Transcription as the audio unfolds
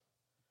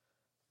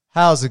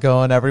How's it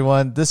going,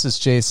 everyone? This is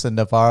Jason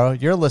Navarro.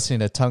 You're listening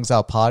to Tongues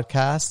Out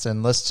Podcast,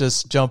 and let's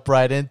just jump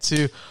right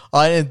into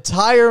an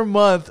entire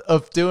month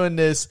of doing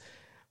this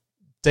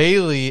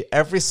daily,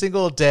 every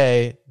single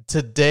day.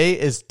 Today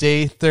is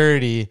day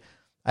 30.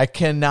 I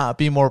cannot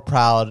be more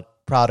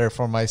prouder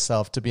for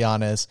myself, to be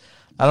honest.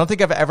 I don't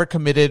think I've ever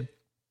committed.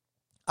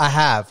 I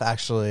have,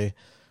 actually,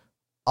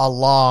 a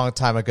long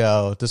time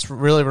ago. This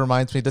really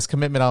reminds me, this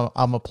commitment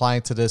I'm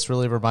applying to this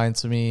really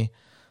reminds me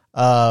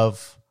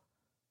of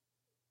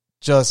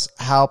just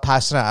how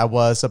passionate I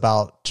was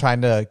about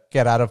trying to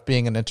get out of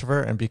being an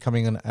introvert and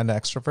becoming an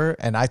extrovert.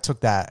 And I took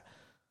that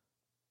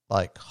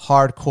like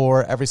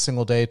hardcore every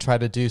single day, try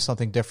to do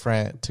something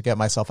different to get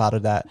myself out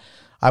of that.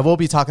 I will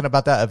be talking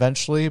about that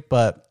eventually,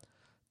 but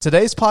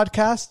today's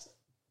podcast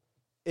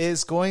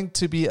is going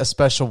to be a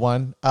special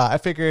one. I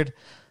figured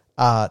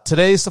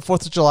today is the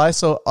 4th of July,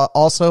 so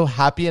also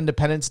happy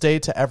Independence Day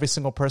to every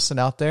single person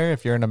out there.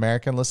 If you're an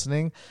American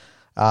listening,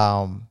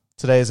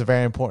 today is a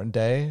very important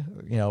day,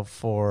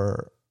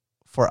 for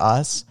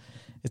us.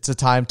 It's a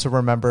time to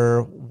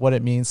remember what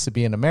it means to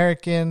be an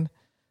American,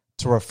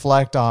 to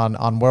reflect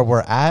on where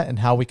we're at and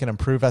how we can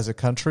improve as a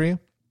country.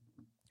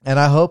 And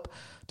I hope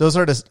those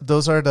are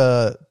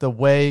the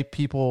way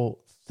people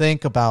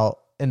think about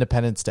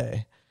Independence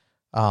Day.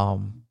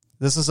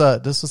 This was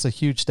a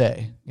huge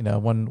day,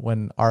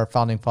 when our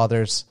founding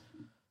fathers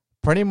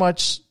pretty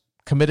much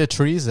committed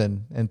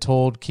treason and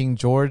told King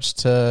George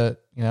to,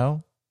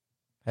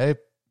 hey,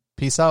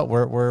 peace out.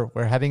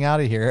 We're heading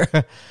out of here.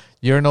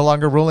 You're no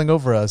longer ruling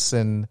over us.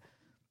 And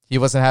he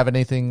wasn't having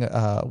anything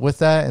with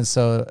that. And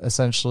so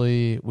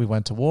essentially we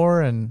went to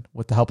war, and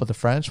with the help of the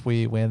French,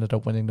 we ended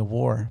up winning the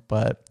war.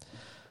 But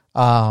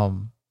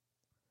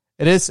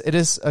it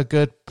is a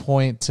good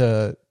point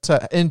to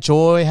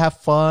enjoy, have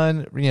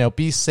fun,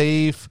 be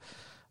safe.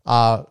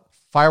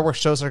 Fireworks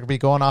shows are going to be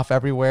going off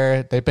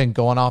everywhere. They've been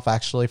going off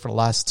actually for the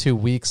last 2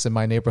 weeks in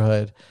my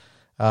neighborhood.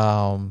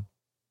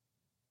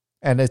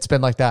 And it's been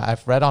like that.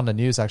 I've read on the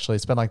news, actually,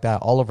 it's been like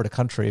that all over the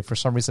country. For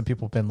some reason,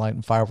 people have been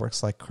lighting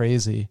fireworks like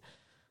crazy.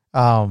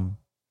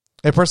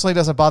 It personally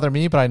doesn't bother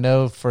me, but I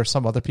know for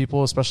some other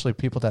people, especially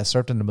people that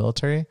served in the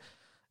military,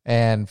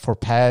 and for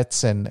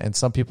pets and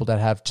some people that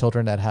have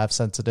children that have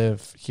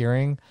sensitive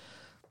hearing,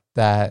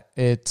 that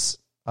it's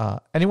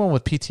anyone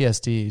with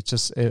PTSD,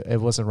 just it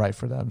wasn't right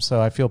for them.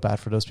 So I feel bad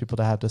for those people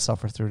that have to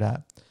suffer through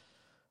that.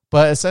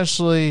 But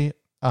essentially,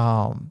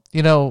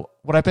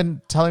 what I've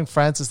been telling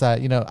friends is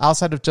that,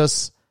 outside of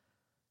just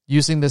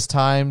using this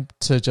time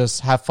to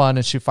just have fun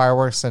and shoot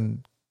fireworks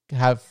and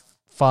have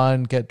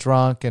fun, get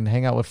drunk and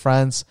hang out with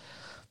friends,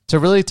 to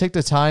really take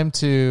the time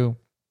to,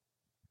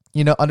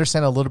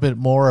 understand a little bit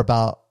more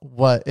about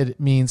what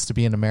it means to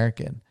be an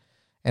American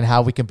and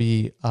how we can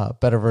be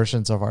better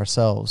versions of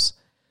ourselves.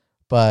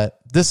 But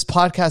this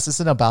podcast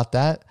isn't about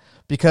that,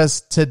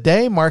 because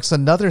today marks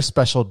another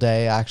special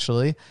day,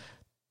 actually.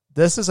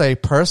 This is a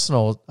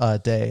personal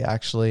day,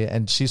 actually,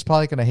 and she's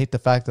probably going to hate the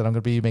fact that I'm going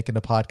to be making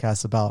a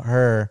podcast about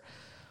her.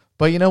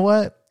 But you know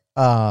what?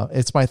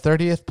 It's my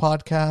 30th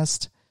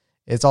podcast.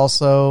 It's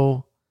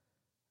also,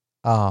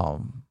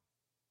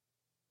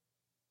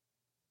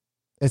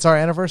 it's our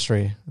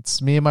anniversary.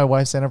 It's me and my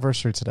wife's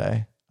anniversary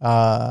today.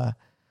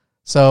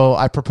 So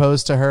I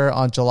proposed to her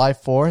on July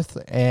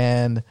 4th,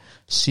 and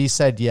she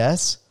said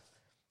yes.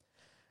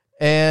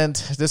 And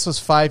this was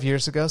 5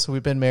 years ago, so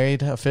we've been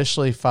married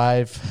officially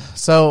 5.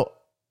 So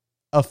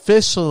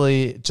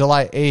officially,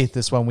 July 8th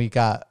is when we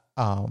got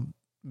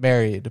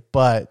married.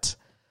 But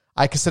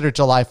I consider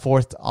July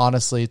 4th,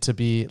 honestly, to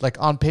be, like,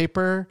 on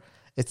paper,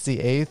 it's the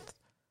 8th.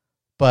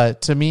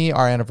 But to me,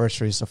 our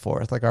anniversary is the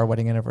 4th, like our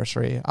wedding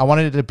anniversary. I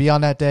wanted it to be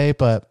on that day,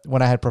 but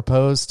when I had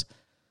proposed,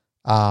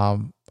 I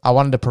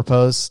wanted to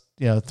propose,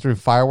 through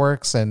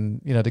fireworks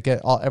and, to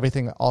get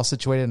everything all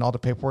situated and all the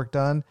paperwork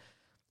done.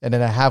 And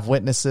then I have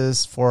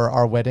witnesses for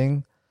our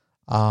wedding.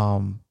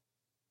 It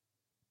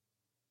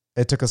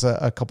took us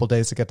a couple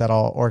days to get that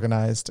all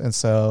organized. And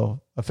so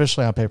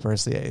officially on paper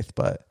it's the 8th.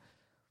 But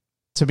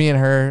to me and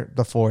her,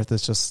 the 4th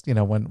is just,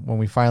 when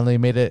we finally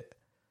made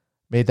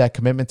that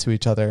commitment to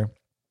each other.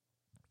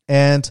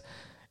 And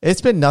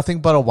it's been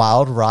nothing but a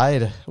wild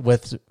ride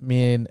with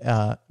me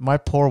and my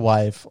poor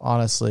wife,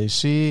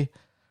 honestly.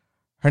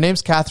 Her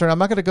name's Catherine. I'm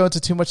not going to go into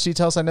too much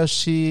details. I know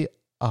she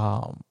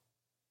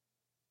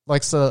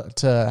likes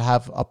to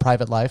have a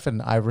private life,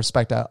 and I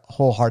respect that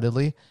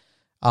wholeheartedly.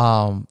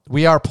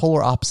 We are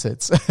polar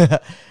opposites.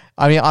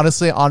 I mean,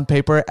 honestly, on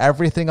paper,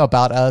 everything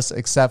about us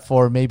except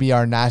for maybe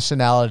our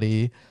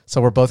nationality. So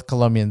we're both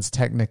Colombians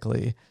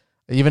technically,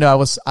 even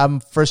though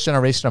I'm first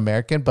generation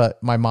American,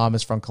 but my mom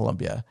is from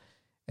Colombia,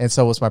 and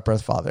so was my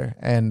birth father.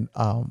 And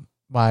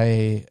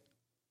my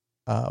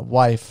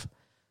wife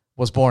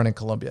was born in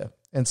Colombia.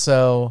 And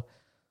so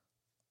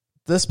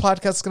this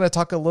podcast is going to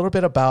talk a little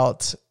bit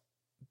about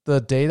the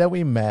day that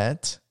we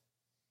met,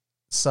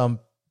 some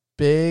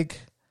big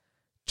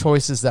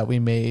choices that we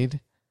made,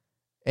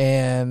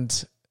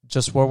 and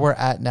just where we're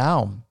at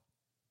now.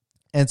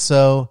 And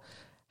so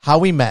how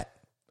we met.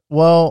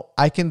 Well,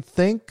 I can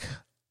thank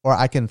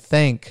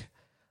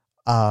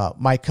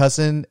my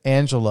cousin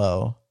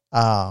Angelo,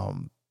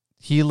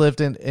 he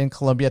lived in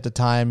Colombia at the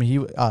time. He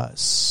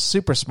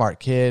super smart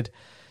kid.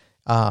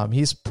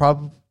 He's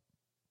probably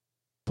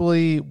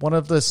one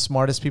of the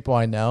smartest people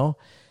I know,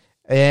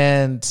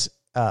 and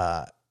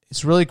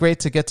it's really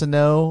great to get to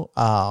know.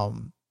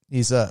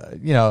 He's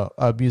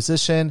a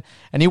musician,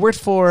 and he worked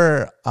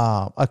for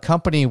a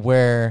company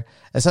where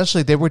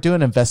essentially they were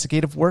doing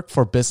investigative work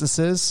for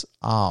businesses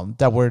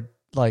that were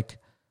like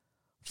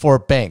for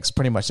banks,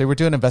 pretty much. They were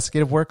doing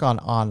investigative work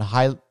on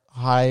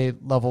high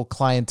level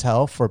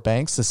clientele for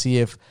banks to see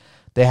if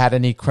they had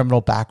any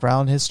criminal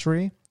background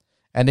history,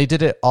 and they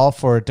did it all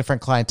for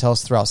different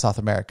clienteles throughout South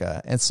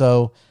America. And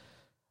so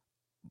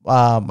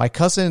my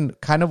cousin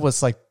kind of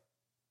was like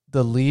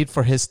the lead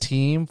for his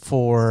team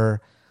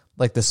for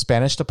like the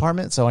Spanish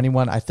department. So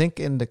anyone, I think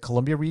in the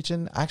Colombia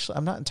region, actually,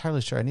 I'm not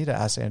entirely sure. I need to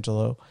ask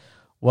Angelo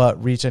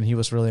what region he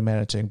was really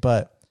managing.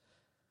 But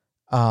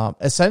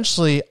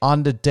essentially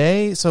on the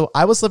day, so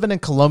I was living in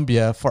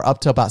Colombia for up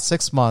to about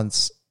 6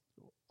 months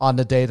on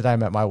the day that I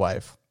met my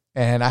wife.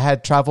 And I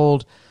had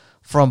traveled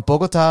from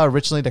Bogota,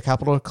 originally the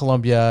capital of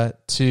Colombia,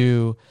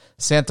 to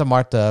Santa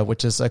Marta,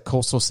 which is a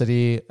coastal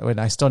city.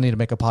 And I still need to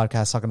make a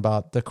podcast talking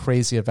about the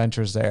crazy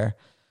adventures there.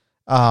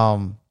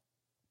 And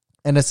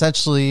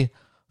essentially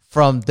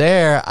from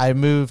there, I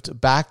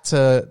moved back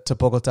to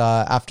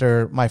Bogota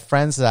after my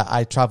friends that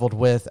I traveled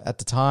with at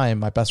the time,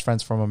 my best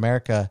friends from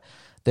America,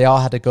 they all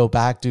had to go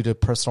back due to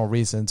personal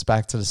reasons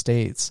back to the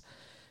States.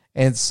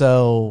 And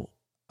so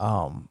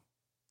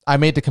I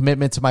made the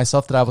commitment to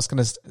myself that I was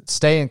going to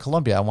stay in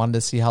Colombia. I wanted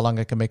to see how long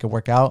I could make it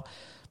work out.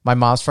 My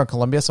mom's from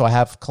Colombia, so I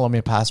have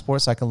Colombian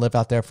passport, so I can live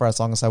out there for as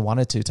long as I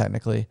wanted to,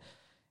 technically.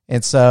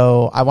 And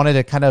so I wanted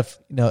to kind of,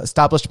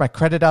 establish my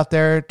credit out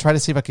there, try to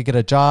see if I could get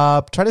a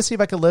job, try to see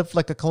if I could live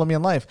like a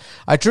Colombian life.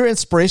 I drew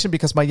inspiration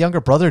because my younger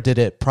brother did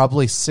it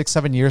probably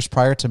 6-7 years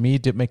prior to me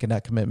making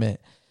that commitment.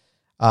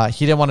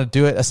 He didn't want to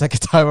do it a second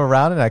time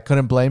around, and I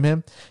couldn't blame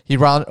him. He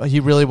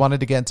really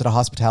wanted to get into the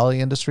hospitality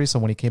industry, so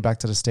when he came back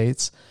to the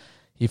States,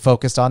 he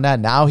focused on that.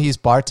 Now he's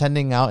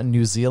bartending out in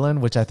New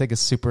Zealand, which I think is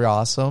super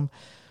awesome.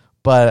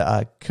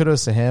 But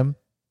kudos to him.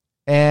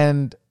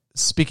 And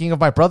speaking of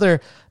my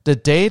brother, the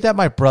day that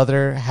my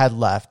brother had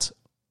left,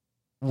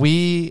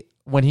 when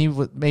he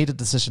made a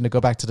decision to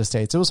go back to the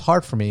States, it was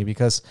hard for me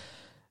because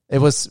it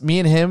was me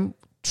and him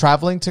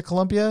traveling to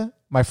Colombia.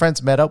 My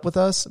friends met up with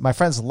us. My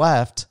friends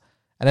left.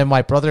 And then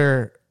my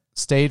brother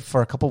stayed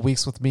for a couple of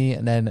weeks with me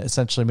and then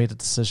essentially made a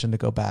decision to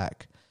go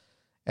back.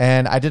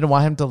 And I didn't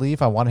want him to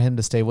leave. I wanted him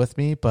to stay with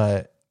me,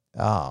 but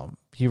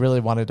he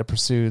really wanted to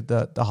pursue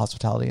the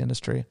hospitality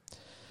industry.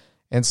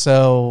 And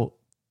so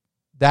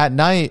that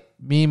night,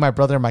 me, my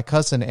brother, and my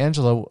cousin,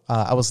 Angelo,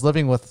 I was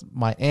living with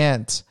my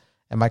aunt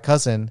and my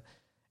cousin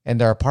in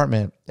their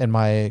apartment in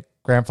my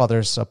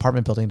grandfather's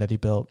apartment building that he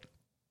built.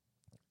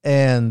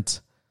 And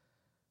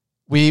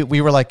we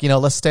were like,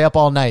 let's stay up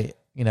all night.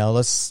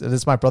 This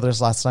is my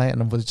brother's last night,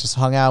 and we just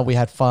hung out. We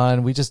had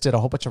fun. We just did a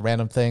whole bunch of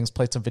random things,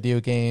 played some video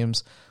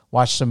games,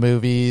 watched some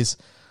movies,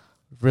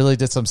 really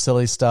did some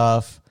silly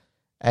stuff.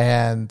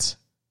 And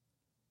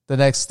the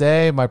next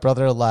day, my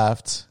brother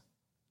left.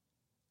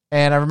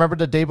 And I remember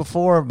the day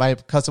before, my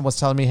cousin was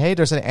telling me, hey,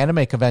 there's an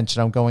anime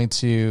convention I'm going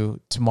to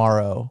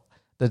tomorrow.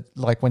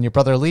 Like when your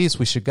brother leaves,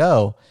 we should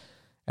go.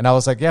 And I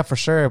was like, yeah, for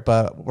sure,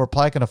 but we're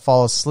probably going to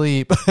fall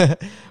asleep.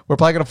 Because,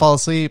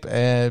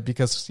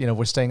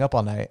 we're staying up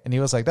all night. And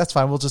he was like, that's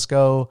fine. We'll just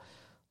go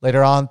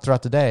later on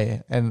throughout the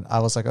day. And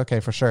I was like,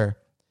 okay, for sure.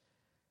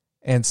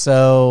 And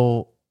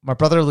so my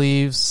brother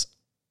leaves.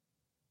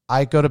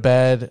 I go to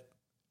bed.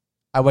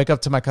 I wake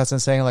up to my cousin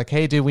saying like,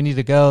 hey, dude, we need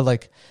to go.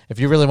 Like, if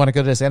you really want to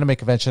go to this anime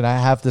convention, I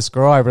have this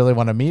girl I really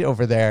want to meet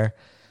over there.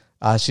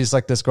 She's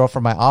like this girl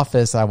from my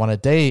office that I want to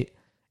date.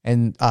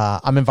 And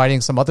I'm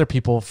inviting some other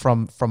people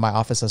from my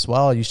office as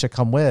well. You should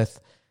come with.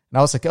 And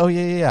I was like, oh,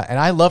 yeah. And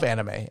I love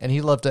anime. And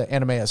he loved the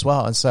anime as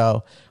well. And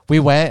so we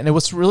went, and it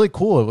was really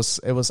cool.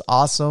 It was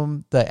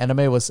awesome. The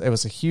anime was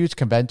a huge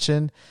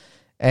convention.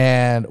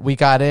 And we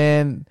got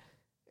in,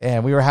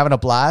 and we were having a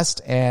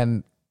blast.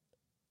 And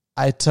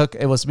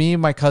it was me,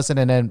 my cousin,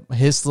 and then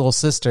his little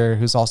sister,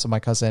 who's also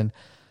my cousin,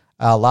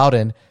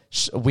 Loudon.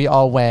 We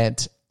all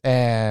went,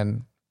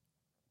 and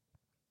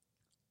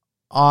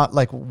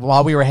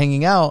while we were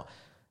hanging out,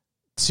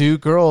 2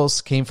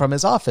 girls came from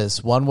his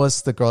office. One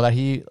was the girl that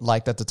he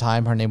liked at the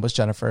time. Her name was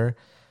Jennifer.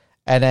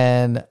 And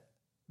then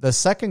the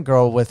second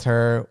girl with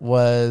her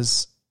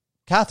was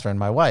Catherine,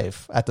 my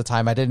wife. At the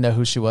time, I didn't know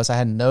who she was. I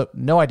had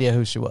no idea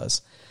who she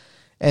was.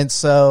 And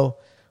so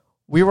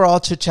we were all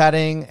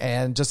chit-chatting,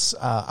 and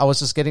I was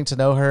just getting to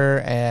know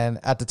her. And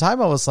at the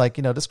time, I was like,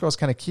 this girl's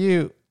kind of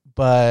cute.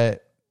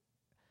 But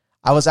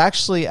I was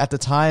actually, at the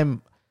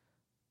time,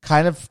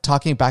 kind of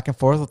talking back and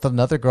forth with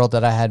another girl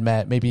that I had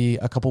met maybe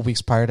a couple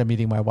weeks prior to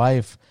meeting my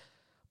wife.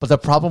 But the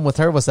problem with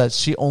her was that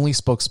she only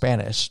spoke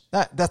Spanish.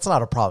 That's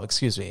not a problem.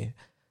 Excuse me.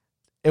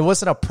 It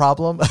wasn't a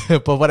problem.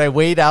 But when I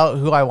weighed out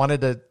who I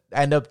wanted to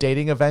end up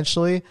dating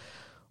eventually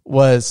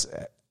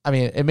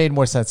it made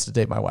more sense to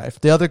date my wife.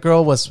 The other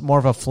girl was more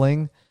of a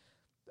fling.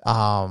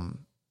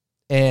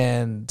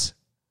 and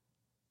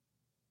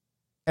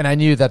I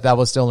knew that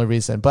was the only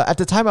reason. But at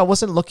the time, I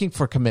wasn't looking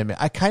for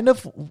commitment. I kind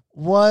of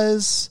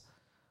was,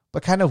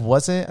 but kind of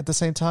wasn't at the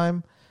same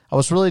time. I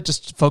was really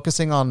just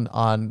focusing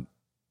on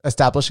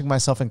establishing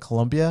myself in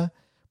Colombia.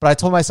 But I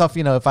told myself,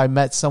 if I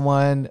met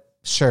someone,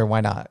 sure,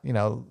 why not?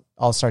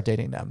 I'll start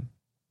dating them.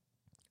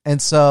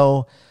 And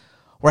so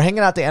we're hanging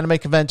out at the anime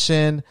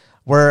convention.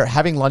 We're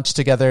having lunch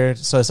together.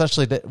 So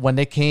essentially, when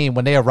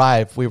they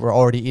arrived, we were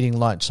already eating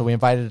lunch. So we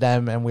invited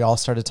them, and we all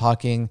started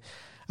talking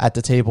at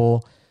the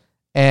table.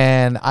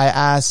 And I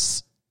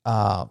asked,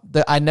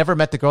 I never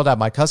met the girl that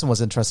my cousin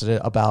was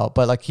interested about,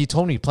 but like he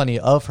told me plenty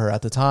of her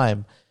at the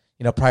time,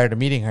 prior to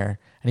meeting her.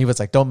 And he was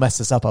like, don't mess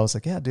this up. I was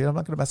like, yeah, dude, I'm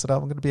not going to mess it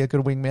up. I'm going to be a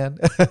good wingman.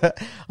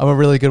 I'm a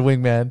really good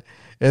wingman.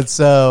 And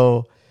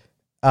so,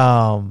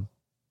 I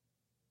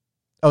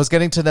was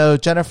getting to know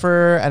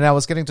Jennifer, and I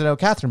was getting to know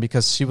Catherine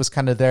because she was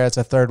kind of there as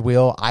a third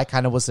wheel. I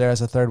kind of was there as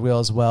a third wheel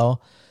as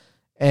well.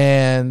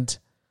 And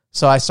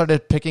so I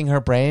started picking her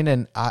brain,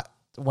 and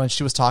when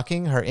she was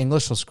talking, her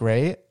English was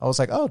great. I was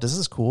like, oh, this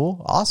is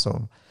cool.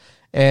 Awesome.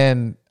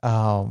 And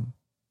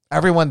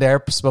everyone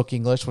there spoke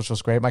English, which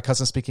was great. My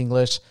cousin spoke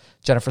English.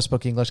 Jennifer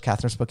spoke English.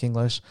 Catherine spoke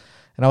English.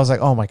 And I was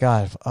like, oh, my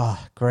God.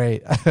 Oh,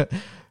 great.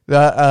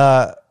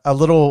 A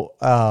little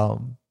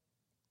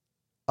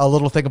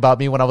thing about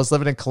me, when I was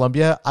living in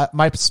Colombia,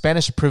 my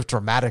Spanish improved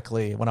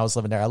dramatically when I was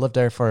living there. I lived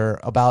there for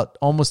about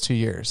almost 2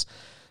 years.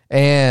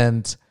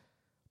 But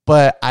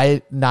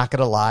I, not going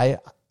to lie,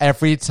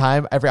 every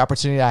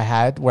opportunity I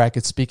had where I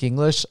could speak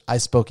English, I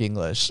spoke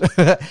English.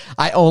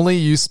 I only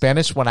used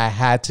Spanish when I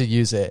had to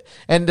use it.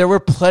 And there were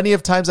plenty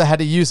of times I had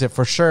to use it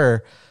for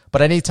sure.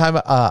 But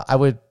anytime I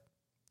would,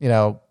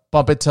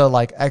 bump into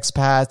like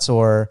expats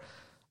or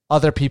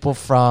other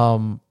people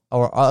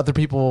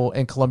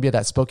in Colombia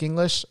that spoke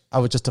English, I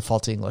would just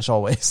default to English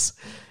always.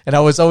 And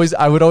I would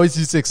always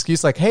use the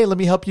excuse like, hey, let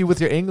me help you with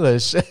your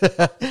English.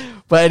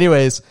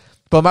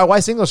 But my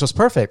wife's English was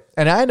perfect.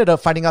 And I ended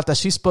up finding out that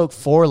she spoke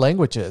 4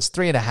 languages,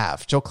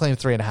 3.5. Joe claimed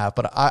 3.5,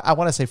 but I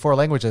want to say 4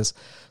 languages.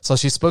 So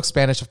she spoke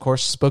Spanish, of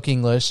course, she spoke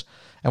English.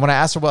 And when I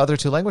asked her what other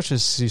 2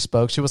 languages she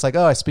spoke, she was like,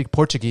 oh, I speak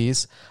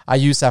Portuguese. I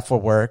use that for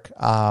work.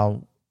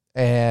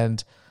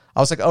 And I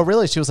was like, oh,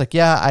 really? She was like,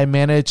 yeah, I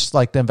manage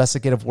like the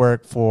investigative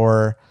work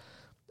for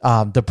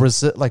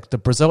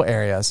the Brazil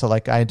area. So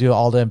like I do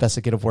all the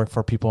investigative work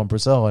for people in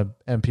Brazil,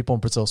 and people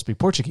in Brazil speak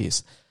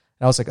Portuguese.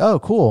 And I was like, oh,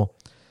 cool.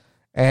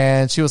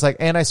 And she was like,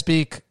 and I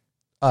speak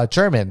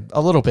German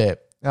a little bit.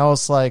 And I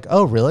was like,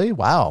 oh, really?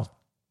 Wow.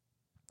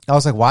 I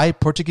was like, why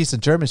Portuguese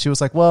and German? She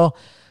was like, well,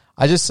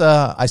 I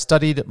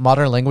studied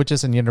modern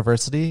languages in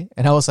university.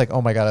 And I was like,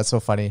 oh my God, that's so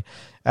funny.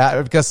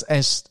 Because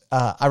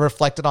I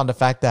reflected on the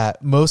fact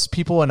that most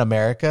people in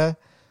America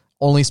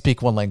only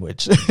speak 1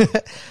 language.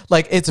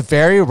 Like it's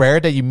very rare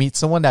that you meet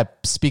someone that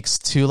speaks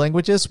 2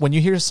 languages. When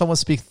you hear someone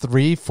speak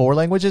 3, 4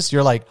 languages,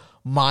 you're like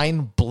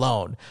mind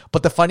blown.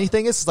 But the funny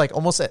thing is like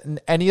almost in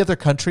any other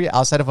country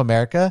outside of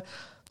America,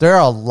 there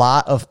are a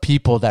lot of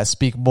people that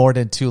speak more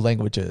than 2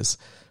 languages.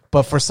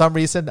 But for some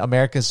reason,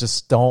 Americans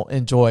just don't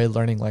enjoy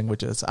learning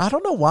languages. I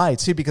don't know why,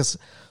 too, because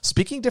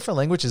speaking different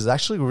languages is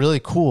actually really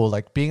cool,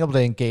 like being able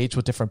to engage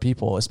with different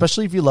people,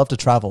 especially if you love to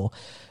travel.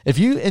 If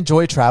you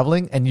enjoy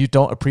traveling and you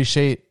don't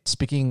appreciate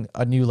speaking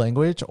a new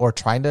language or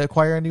trying to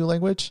acquire a new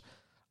language,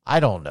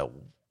 I don't know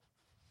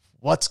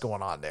what's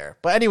going on there.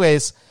 But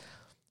anyways,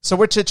 so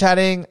we're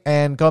chit-chatting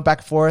and going back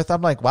and forth.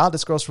 I'm like, wow,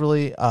 this girl's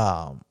really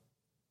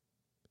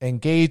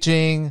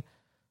engaging.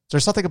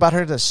 There's something about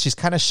her that she's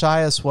kind of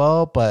shy as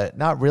well, but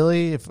not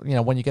really,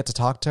 when you get to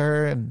talk to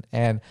her.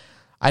 And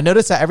I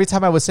noticed that every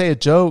time I would say a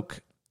joke,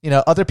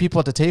 other people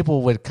at the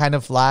table would kind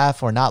of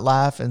laugh or not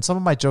laugh. And some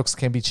of my jokes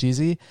can be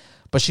cheesy,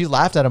 but she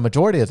laughed at a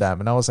majority of them.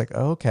 And I was like,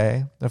 oh,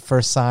 okay, the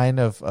first sign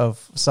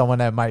of someone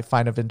that might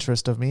find of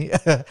interest of me.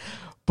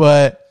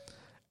 But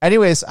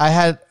anyways, I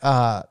had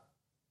I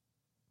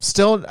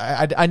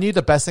knew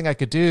the best thing I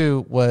could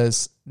do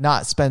was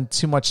not spend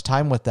too much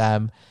time with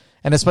them.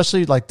 And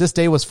especially like this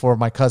day was for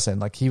my cousin.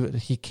 Like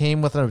he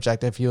came with an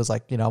objective. He was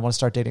like, I want to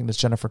start dating this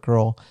Jennifer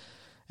girl.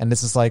 And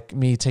this is like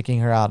me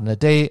taking her out on a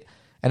date.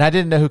 And I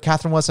didn't know who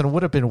Catherine was. And it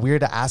would have been weird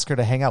to ask her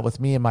to hang out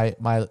with me and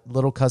my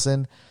little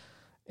cousin.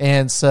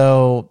 And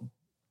so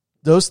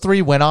those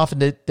 3 went off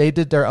and they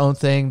did their own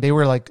thing. They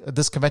were like,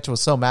 this convention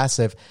was so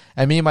massive.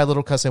 And me and my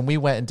little cousin, we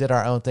went and did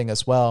our own thing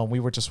as well. And we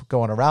were just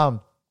going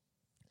around.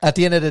 At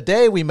the end of the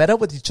day, we met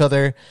up with each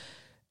other.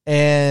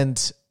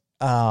 And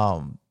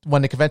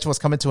when the convention was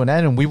coming to an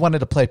end and we wanted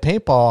to play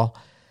paintball,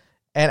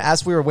 and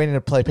as we were waiting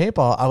to play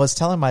paintball, I was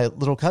telling my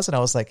little cousin, I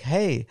was like,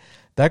 hey,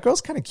 that girl's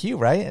kind of cute,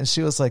 right? And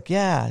she was like,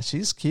 yeah,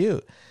 she's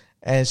cute.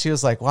 And she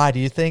was like, why do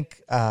you think,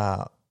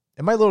 and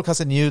my little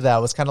cousin knew that I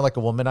was kind of like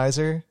a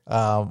womanizer,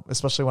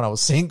 especially when I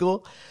was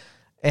single.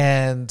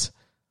 And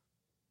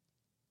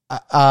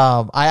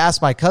I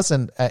asked my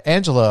cousin,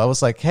 Angela, I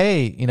was like,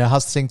 hey,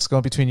 how's things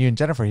going between you and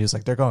Jennifer? He was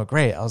like, they're going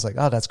great. I was like,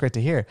 oh, that's great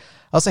to hear.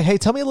 I was like, hey,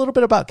 tell me a little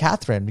bit about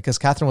Catherine, because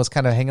Catherine was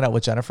kind of hanging out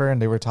with Jennifer and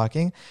they were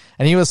talking.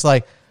 And he was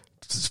like,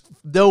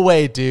 no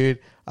way, dude.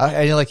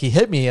 And like he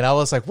hit me, and I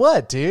was like,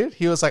 "What, dude?"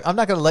 He was like, "I'm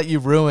not gonna let you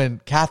ruin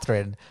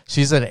Catherine.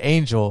 She's an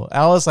angel."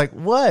 And I was like,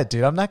 "What,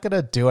 dude? I'm not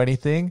gonna do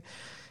anything."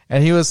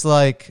 And he was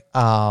like,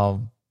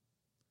 "No,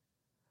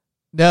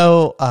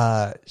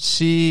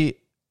 she's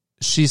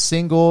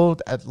single.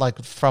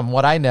 Like from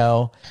what I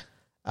know."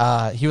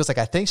 He was like,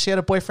 "I think she had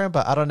a boyfriend,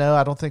 but I don't know.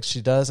 I don't think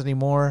she does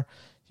anymore."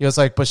 He was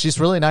like, "But she's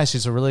really nice.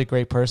 She's a really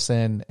great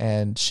person,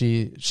 and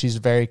she's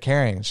very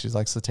caring. She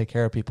likes to take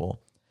care of people."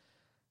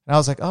 And I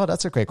was like, "Oh,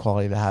 that's a great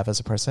quality to have as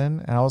a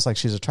person." And I was like,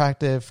 "She's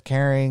attractive,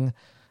 caring,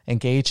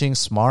 engaging,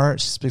 smart.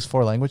 She speaks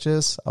 4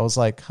 languages." I was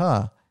like,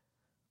 "Huh,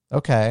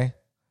 okay."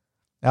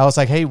 And I was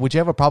like, "Hey, would you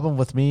have a problem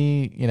with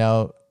me,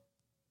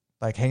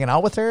 like hanging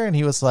out with her?" And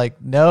he was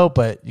like, "No,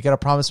 but you got to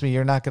promise me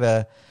you're not going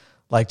to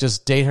like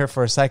just date her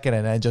for a second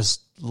and then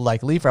just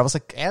like leave her." I was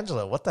like,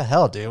 "Angelo, what the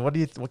hell, dude?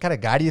 What kind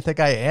of guy do you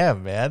think I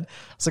am, man?"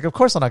 I was like, "Of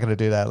course I'm not going to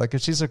do that. Like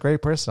if she's a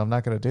great person, I'm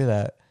not going to do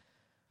that."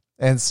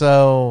 And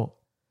so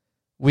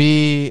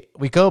we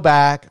go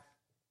back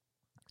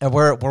and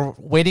we're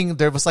waiting.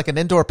 There was like an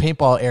indoor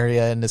paintball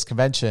area in this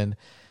convention.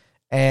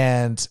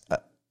 And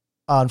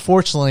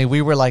unfortunately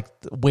we were like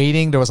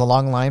waiting. There was a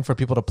long line for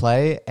people to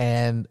play,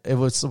 and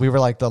we were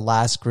like the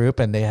last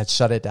group, and they had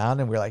shut it down,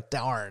 and we were like,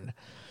 darn.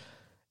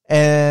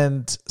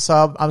 And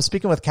so I'm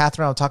speaking with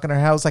Catherine. I'm talking to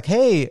her. I was like,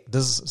 "Hey,"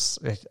 this is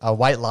a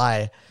white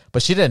lie,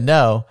 but she didn't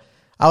know.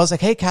 I was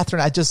like, "Hey,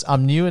 Catherine,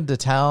 I'm new into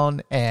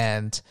town.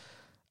 And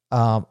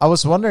I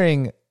was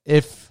wondering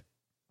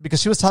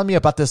because she was telling me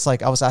about this,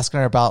 like I was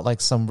asking her about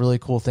like some really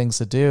cool things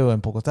to do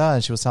in Bogota.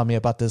 And she was telling me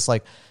about this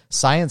like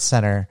science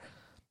center.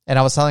 And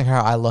I was telling her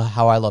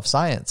how I love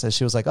science. And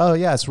she was like, "Oh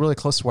yeah, it's really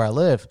close to where I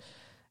live."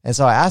 And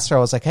so I asked her,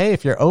 I was like, "Hey,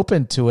 if you're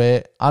open to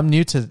it, I'm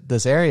new to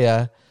this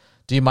area.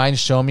 Do you mind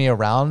showing me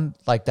around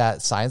like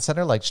that science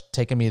center, like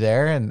taking me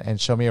there and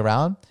show me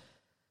around?"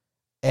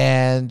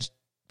 And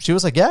she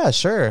was like, "Yeah,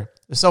 sure."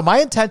 So my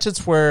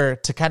intentions were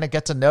to kind of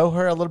get to know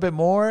her a little bit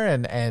more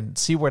and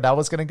see where that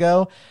was going to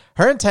go.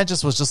 Her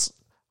intentions was just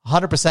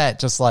 100%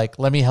 just like,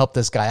 let me help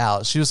this guy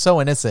out. She was so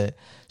innocent.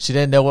 She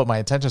didn't know what my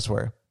intentions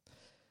were.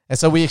 And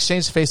so we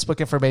exchanged Facebook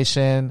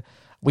information.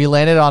 We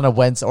landed on a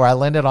Wednesday, or I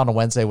landed on a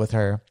Wednesday with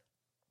her.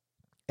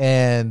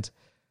 And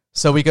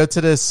so we go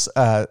to this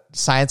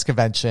science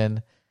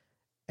convention,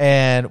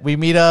 and we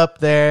meet up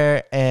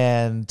there,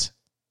 and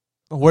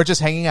we're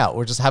just hanging out.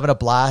 We're just having a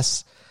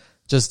blast,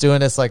 just doing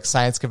this like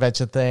science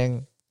convention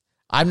thing.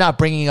 I'm not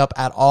bringing up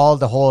at all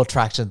the whole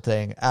attraction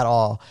thing at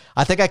all.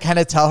 I think I kind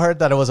of tell her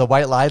that it was a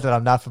white lie, that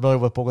I'm not familiar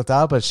with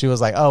Bogota, but she was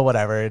like, "Oh,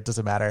 whatever. It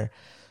doesn't matter.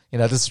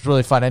 This is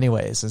really fun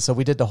anyways." And so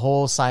we did the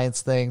whole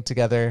science thing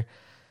together.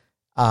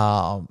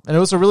 And it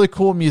was a really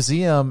cool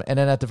museum. And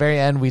then at the very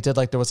end, we did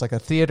there was like a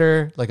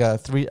theater, like a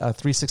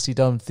 360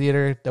 dome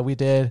theater that we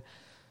did.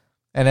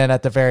 And then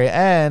at the very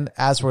end,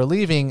 as we're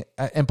leaving,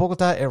 in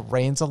Bogota, it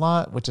rains a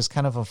lot, which is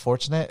kind of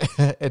unfortunate.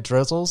 It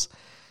drizzles.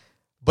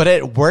 But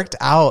it worked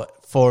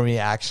out for me,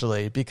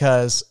 actually,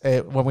 because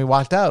when we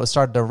walked out, it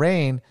started to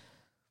rain.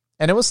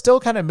 And it was still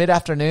kind of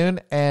mid-afternoon.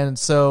 And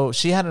so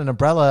she had an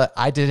umbrella.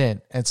 I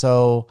didn't. And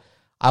so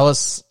I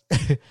was...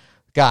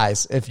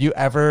 Guys, if you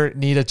ever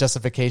need a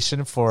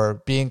justification for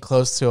being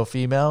close to a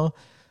female,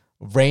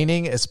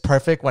 raining is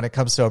perfect when it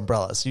comes to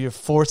umbrellas. So you're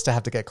forced to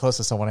have to get close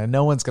to someone, and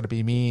no one's going to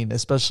be mean,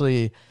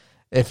 especially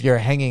if you're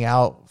hanging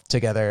out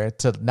together,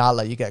 to not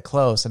let you get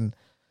close. And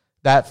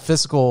that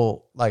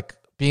physical, like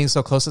being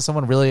so close to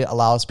someone, really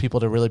allows people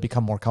to really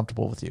become more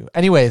comfortable with you.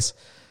 Anyways,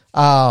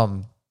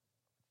 so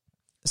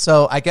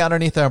I get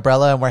underneath the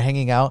umbrella and we're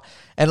hanging out,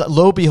 and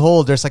lo and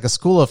behold, there's like a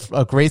school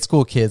of grade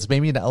school kids,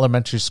 maybe an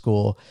elementary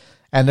school,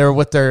 and they're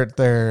with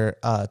their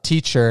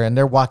teacher, and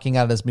they're walking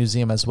out of this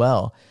museum as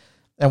well.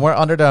 And we're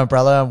under the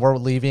umbrella, and we're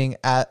leaving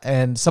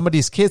and some of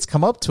these kids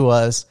come up to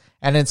us,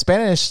 and in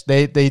Spanish,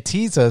 they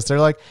tease us. They're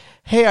like,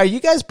 "Hey, are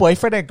you guys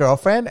boyfriend and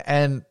girlfriend?"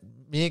 And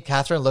me and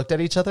Catherine looked at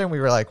each other, and we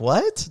were like,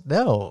 "What?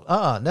 No,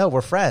 no,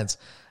 we're friends."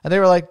 And they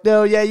were like,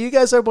 "No, yeah, you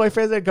guys are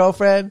boyfriend and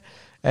girlfriend."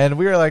 And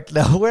we were like,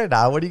 "No, we're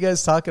not. What are you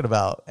guys talking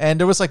about?" And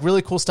there was like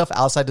really cool stuff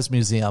outside this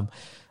museum.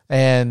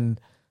 And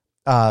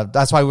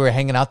that's why we were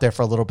hanging out there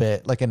for a little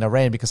bit, like in the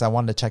rain, because I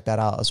wanted to check that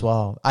out as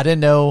well. I didn't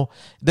know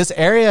this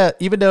area,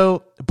 even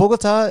though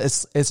Bogota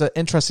is an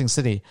interesting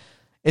city.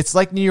 It's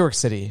like New York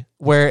City,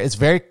 where it's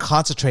very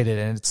concentrated,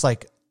 and it's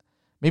like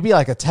maybe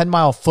like a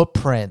 10-mile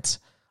footprint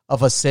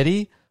of a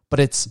city, but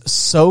it's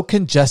so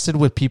congested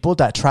with people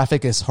that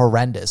traffic is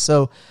horrendous.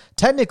 So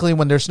technically,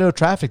 when there's no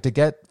traffic, to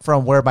get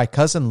from where my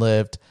cousin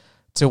lived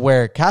to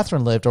where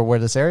Catherine lived, or where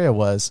this area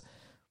was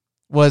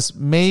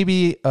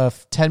maybe a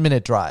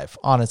 10-minute drive,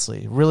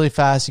 honestly. Really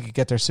fast. You could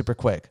get there super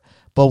quick.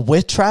 But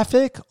with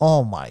traffic,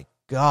 oh my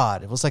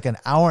God, it was like an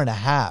hour and a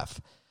half.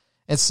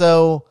 And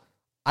so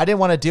I didn't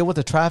want to deal with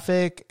the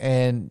traffic.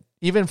 And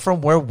even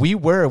from where we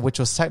were, which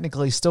was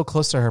technically still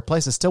close to her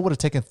place, it still would have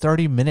taken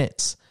 30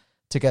 minutes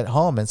to get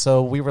home. And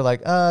so we were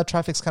like,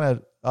 traffic's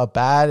kind of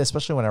bad,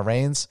 especially when it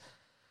rains.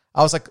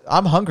 I was like,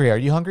 "I'm hungry. Are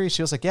you hungry?"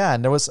 She was like, "Yeah."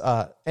 And there was,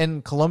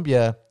 in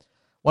Colombia,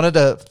 one of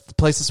the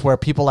places where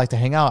people like to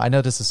hang out. I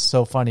know this is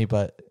so funny,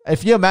 but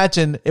if you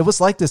imagine, it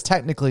was like this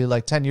technically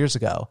like 10 years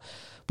ago.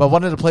 But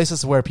one of the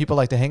places where people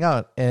like to hang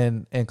out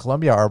in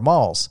Colombia are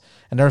malls.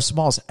 And there's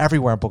malls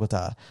everywhere in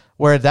Bogota.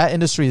 Where that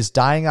industry is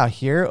dying out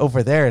here,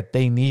 over there,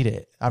 they need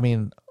it. I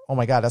mean, oh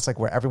my God, that's like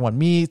where everyone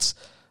meets.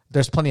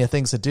 There's plenty of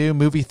things to do.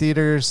 Movie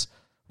theaters,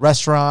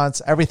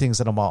 restaurants,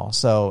 everything's in a mall.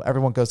 So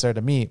everyone goes there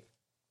to meet.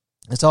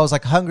 And so I was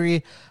like hungry.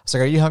 I was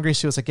like, are you hungry?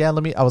 She was like, yeah,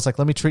 let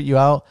me treat you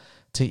out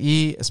to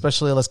eat,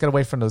 especially let's get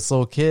away from those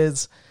little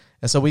kids.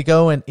 And so we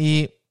go and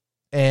eat,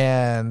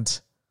 and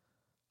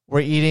we're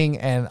eating,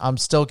 and I'm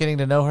still getting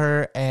to know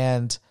her.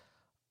 And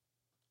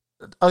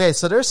okay,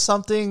 so there's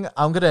something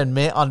I'm going to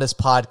admit on this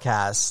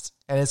podcast,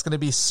 and it's going to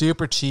be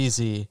super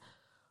cheesy,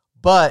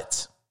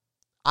 but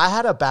I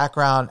had a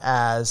background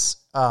as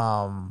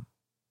a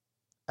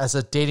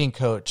dating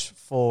coach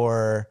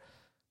for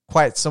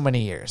quite so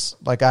many years.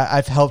 Like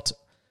I've helped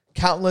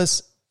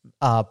countless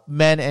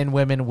men and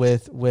women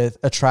with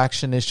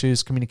attraction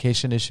issues,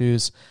 communication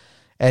issues,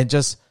 and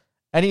just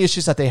any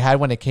issues that they had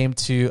when it came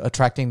to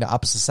attracting the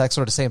opposite sex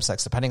or the same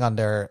sex, depending on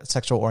their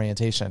sexual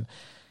orientation.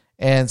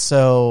 And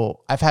so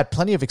I've had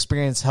plenty of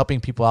experience helping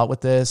people out with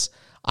this.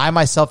 I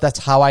myself, that's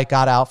how I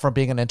got out from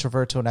being an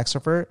introvert to an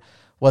extrovert,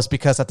 was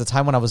because at the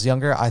time when I was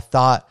younger, I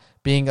thought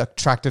being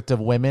attracted to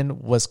women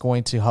was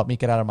going to help me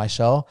get out of my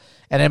shell.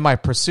 And in my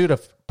pursuit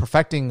of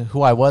perfecting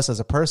who I was as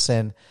a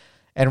person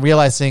and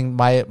realizing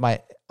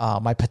my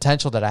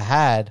potential that I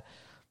had,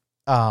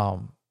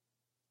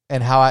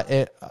 and how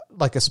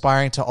like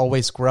aspiring to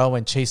always grow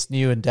and chase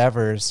new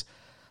endeavors,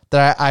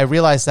 that I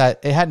realized that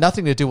it had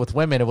nothing to do with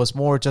women. It was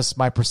more just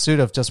my pursuit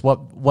of just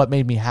what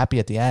made me happy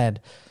at the end.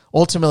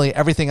 Ultimately,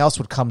 everything else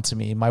would come to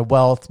me. My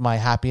wealth, my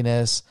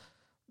happiness,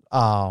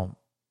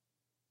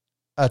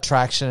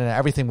 attraction, and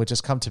everything would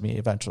just come to me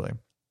eventually.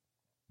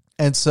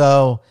 And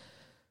so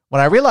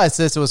when I realized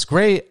this, it was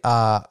great.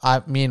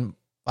 I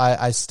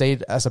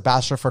stayed as a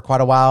bachelor for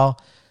quite a while.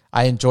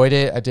 I enjoyed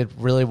it. I did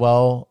really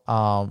well,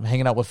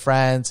 hanging out with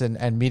friends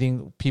and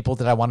meeting people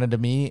that I wanted to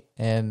meet.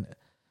 And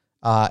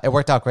it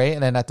worked out great.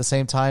 And then at the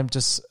same time,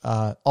 just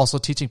also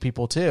teaching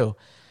people too.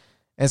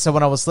 And so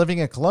when I was living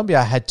in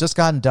Colombia, I had just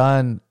gotten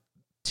done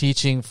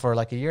teaching for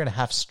like a year and a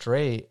half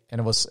straight. And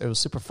it was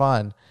super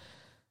fun.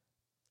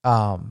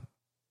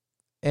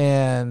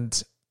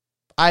 And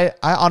I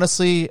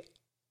honestly,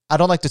 I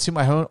don't like to toot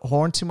my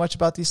horn too much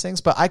about these things,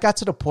 but I got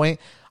to the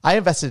point, I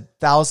invested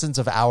thousands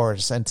of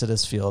hours into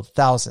this field,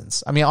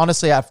 thousands. I mean,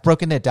 honestly, I've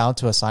broken it down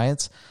to a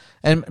science,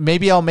 and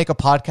maybe I'll make a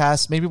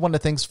podcast. Maybe one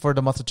of the things for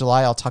the month of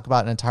July, I'll talk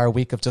about an entire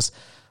week of just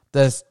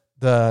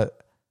the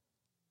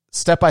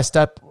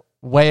step-by-step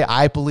way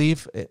I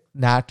believe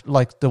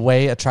like the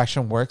way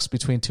attraction works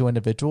between two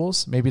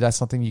individuals. Maybe that's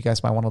something you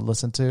guys might want to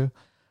listen to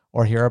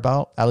or hear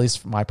about, at least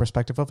from my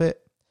perspective of it.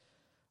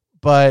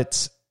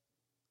 But,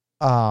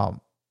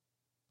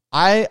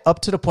 up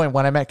to the point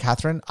when I met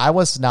Catherine, I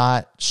was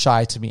not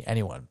shy to meet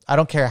anyone. I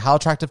don't care how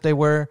attractive they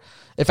were.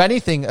 If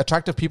anything,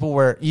 attractive people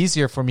were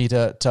easier for me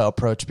to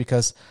approach,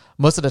 because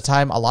most of the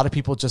time, a lot of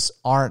people just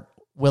aren't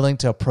willing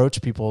to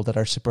approach people that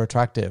are super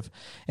attractive.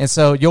 And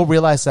so you'll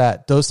realize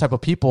that those type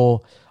of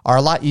people are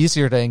a lot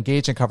easier to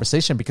engage in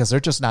conversation because they're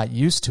just not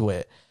used to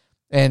it.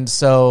 And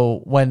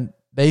so when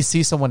they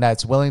see someone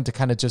that's willing to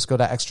kind of just go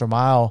that extra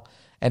mile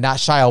and not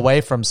shy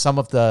away from some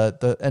of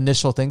the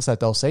initial things that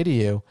they'll say to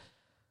you,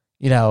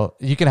 you know,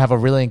 you can have a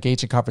really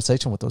engaging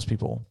conversation with those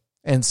people.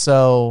 And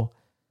so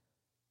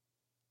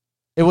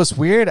it was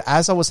weird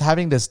as I was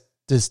having this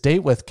date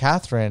with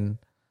Catherine.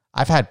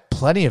 I've had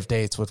plenty of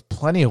dates with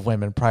plenty of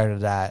women prior to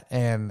that.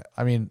 And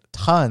I mean,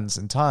 tons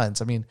and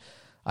tons. I mean,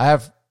 I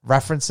have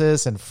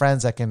references and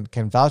friends that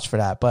can vouch for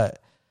that.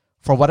 But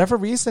for whatever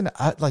reason,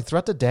 like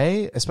throughout the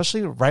day,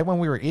 especially right when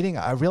we were eating,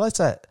 I realized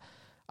that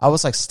I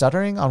was like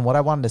stuttering on what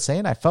I wanted to say.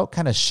 And I felt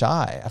kind of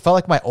shy. I felt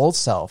like my old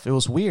self. It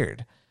was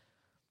weird.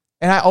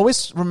 And I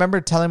always remember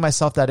telling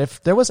myself that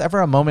if there was ever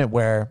a moment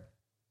where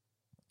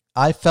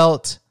I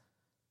felt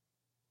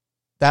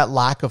that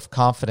lack of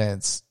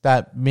confidence,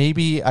 that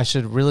maybe I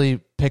should really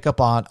pick up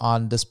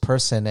on this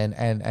person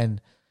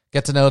and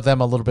get to know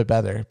them a little bit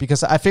better.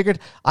 Because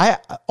I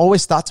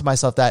always thought to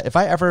myself that if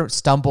I ever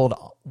stumbled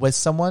with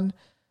someone,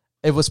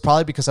 it was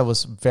probably because I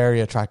was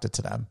very attracted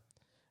to them.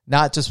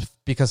 Not just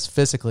because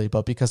physically,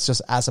 but because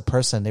just as a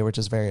person, they were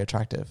just very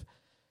attractive.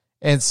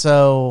 And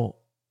so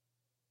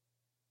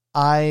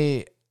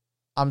I'm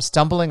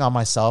stumbling on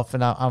myself,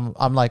 and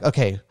I'm like,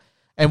 okay.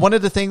 And one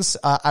of the things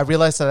I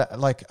realized that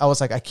I was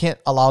like, I can't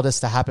allow this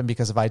to happen,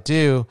 because if I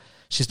do,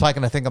 she's probably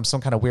going to think I'm some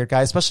kind of weird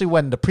guy, especially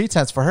when the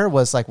pretense for her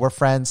was like, we're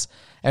friends.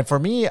 And for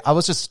me, I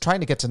was just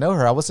trying to get to know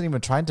her. I wasn't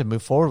even trying to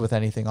move forward with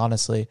anything,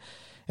 honestly.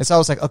 And so I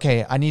was like,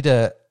 okay, I need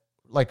to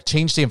like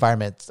change the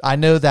environment. I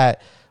know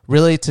that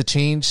really to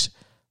change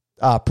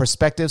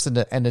perspectives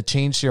and to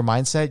change your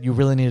mindset, you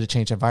really need to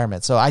change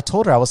environment. So I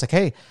told her, I was like,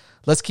 hey,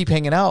 let's keep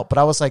hanging out. But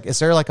I was like, is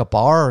there like a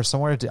bar or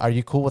somewhere? Are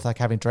you cool with like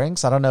having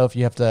drinks? I don't know if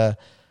you have to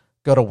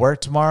go to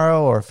work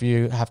tomorrow or if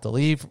you have to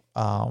leave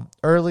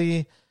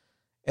early.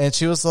 And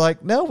she was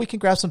like, no, we can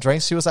grab some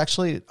drinks. She was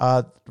actually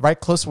right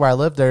close to where I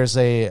live. There's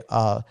a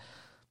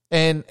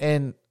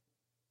in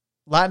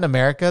Latin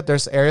America,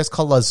 there's areas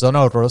called La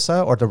Zona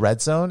Rosa, or the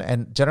red zone.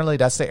 And generally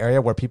that's the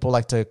area where people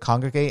like to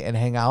congregate and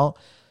hang out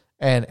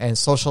and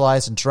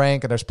socialize and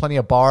drink. And there's plenty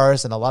of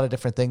bars and a lot of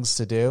different things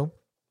to do.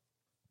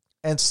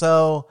 And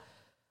so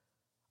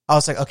I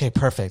was like, okay,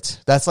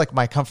 perfect. That's like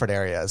my comfort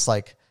area. It's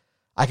like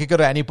I could go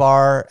to any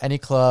bar, any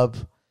club,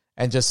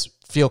 and just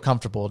feel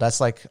comfortable. That's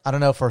like, I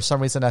don't know, for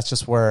some reason, that's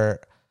just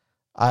where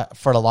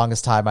for the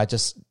longest time, I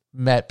just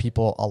met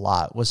people a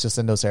lot, was just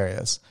in those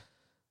areas.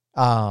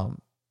 And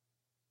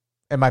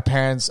my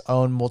parents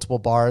own multiple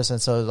bars.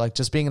 And so like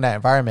just being in that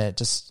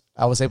environment,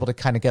 I was able to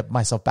kind of get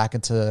myself back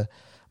into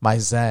my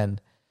zen.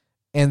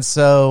 And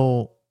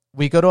so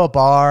we go to a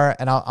bar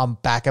and I'm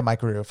back at my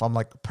groove. I'm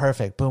like,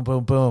 perfect. Boom,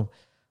 boom, boom.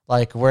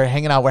 Like we're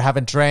hanging out, we're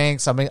having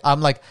drinks. I mean, I'm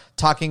like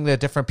talking to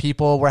different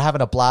people. We're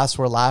having a blast.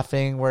 We're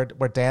laughing. We're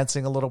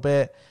dancing a little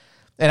bit.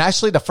 And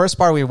actually the first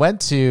bar we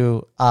went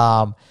to,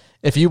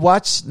 if you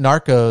watch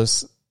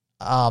Narcos,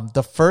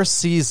 the first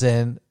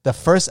season, the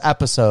first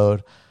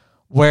episode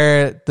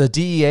where the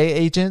DEA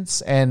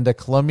agents and the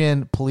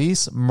Colombian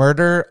police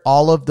murder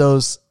all of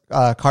those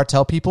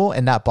cartel people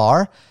in that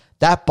bar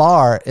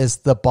is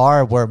the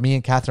bar where me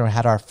and Catherine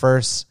had our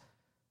first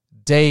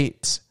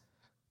date.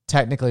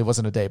 Technically it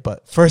wasn't a date,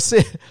 but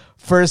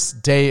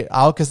first date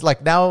out, because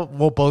like now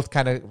we'll both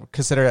kind of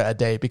consider it a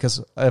date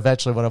because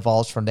eventually what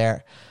evolves from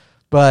there.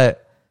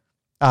 But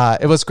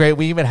it was great.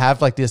 We even have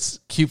like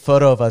this cute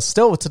photo of us,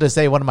 still to this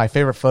day, one of my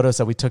favorite photos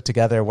that we took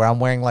together, where I'm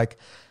wearing like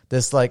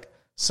this like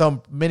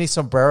some mini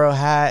sombrero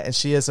hat, and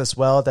she is as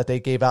well, that they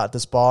gave out at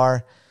this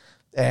bar.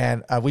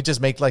 And we just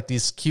make like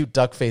these cute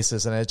duck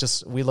faces, and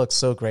we look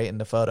so great in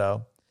the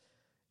photo.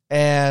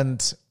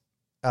 And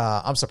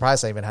I'm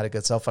surprised I even had a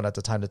good cell phone at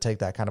the time to take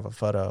that kind of a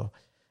photo.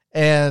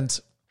 And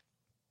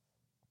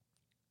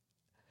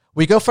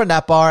we go from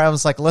that bar. I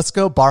was like, let's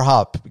go bar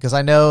hop, because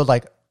I know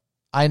like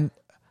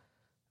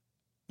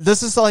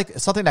this is like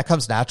something that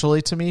comes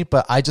naturally to me,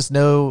 but I just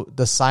know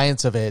the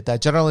science of it, that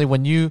generally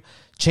when you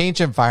change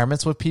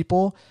environments with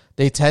people,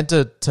 they tend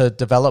to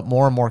develop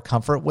more and more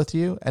comfort with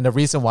you. And the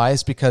reason why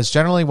is because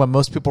generally when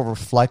most people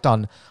reflect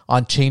on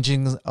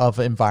changing of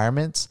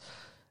environments,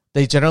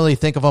 they generally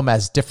think of them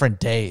as different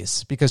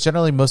days, because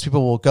generally most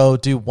people will go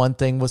do one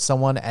thing with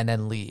someone and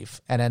then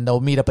leave, and then they'll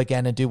meet up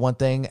again and do one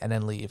thing and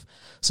then leave.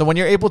 So when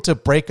you're able to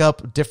break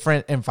up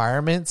different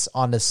environments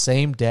on the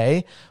same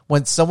day,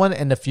 when someone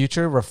in the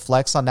future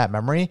reflects on that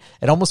memory,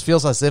 it almost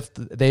feels as if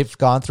they've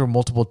gone through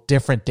multiple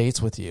different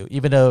dates with you,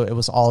 even though it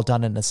was all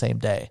done in the same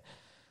day.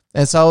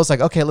 And so I was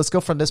like, okay, let's go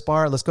from this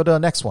bar. Let's go to the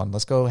next one.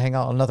 Let's go hang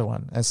out on another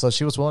one. And so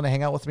she was willing to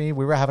hang out with me.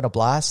 We were having a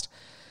blast.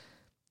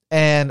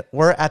 And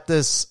we're at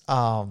this,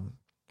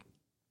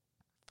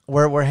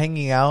 we're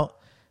hanging out,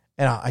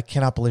 and I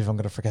cannot believe I'm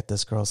going to forget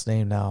this girl's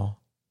name now.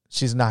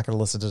 She's not going to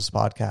listen to this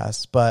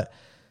podcast. But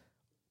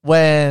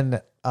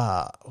when,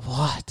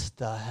 what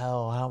the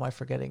hell? How am I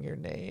forgetting your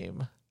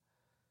name?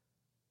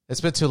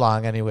 It's been too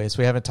long anyways.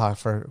 We haven't talked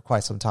for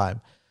quite some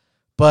time.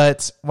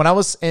 But when I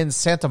was in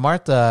Santa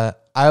Marta,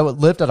 I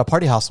lived at a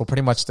party hostel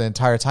pretty much the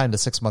entire time, the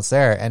 6 months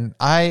there. And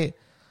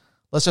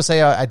let's just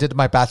say I did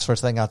my bachelor's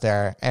thing out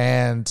there.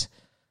 And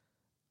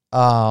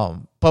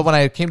but when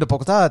I came to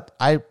Bogota,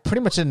 I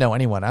pretty much didn't know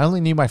anyone. I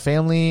only knew my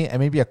family and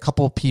maybe a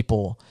couple of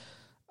people.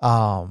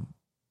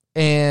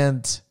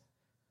 And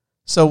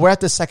so we're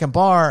at this second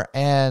bar,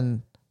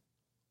 and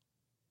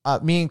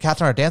me and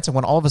Catherine are dancing,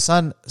 when all of a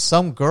sudden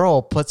some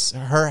girl puts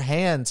her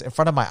hands in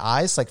front of my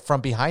eyes, like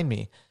from behind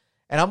me.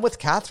 And I'm with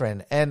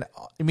Catherine, and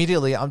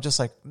immediately I'm just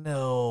like,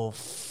 no,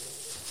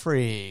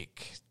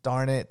 freak,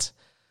 darn it.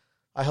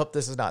 I hope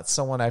this is not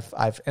someone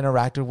I've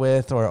interacted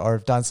with or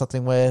done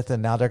something with,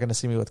 and now they're going to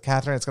see me with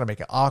Catherine. It's going to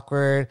make it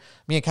awkward.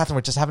 Me and Catherine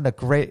were just having a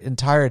great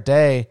entire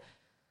day.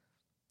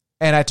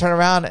 And I turn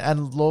around,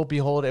 and lo and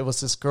behold, it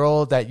was this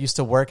girl that used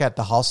to work at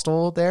the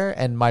hostel there,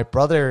 and my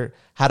brother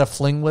had a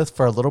fling with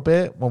for a little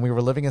bit when we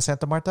were living in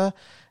Santa Marta.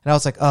 And I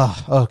was like,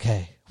 oh,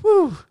 okay.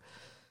 Woo.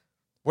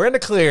 We're in the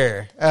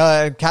clear.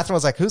 And Catherine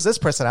was like, who's this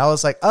person? I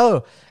was like,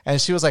 oh. And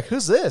she was like,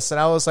 who's this? And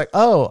I was like,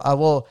 oh,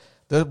 well...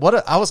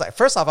 I was like,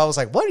 first off, I was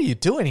like, what are you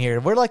doing here?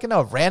 We're like in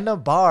a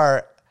random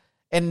bar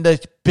in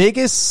the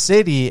biggest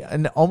city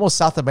in almost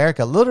South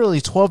America,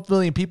 literally 12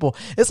 million people.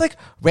 It's like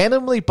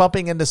randomly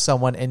bumping into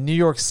someone in New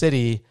York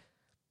City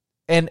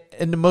and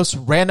in the most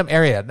random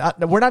area.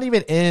 We're not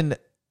even in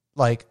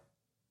like,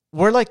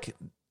 we're like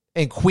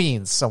in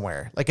Queens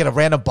somewhere, like in a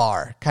random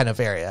bar kind of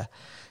area.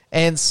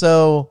 And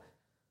so,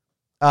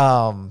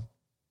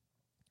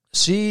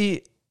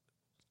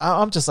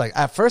 I'm just like,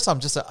 at first I'm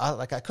just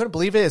like, I couldn't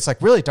believe it. It's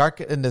like really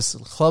dark in this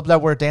club that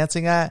we're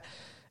dancing at.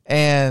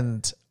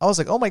 And I was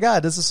like, oh my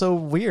God, this is so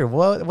weird.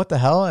 What the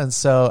hell? And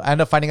so I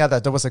ended up finding out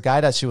that there was a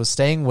guy that she was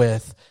staying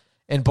with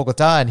in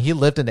Bogota, and he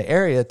lived in the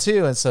area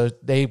too. And so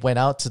they went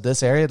out to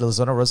this area, the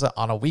Zona Rosa,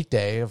 on a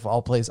weekday of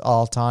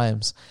all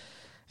times.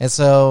 And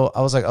so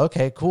I was like,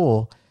 okay,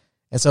 cool.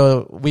 And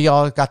so we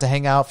all got to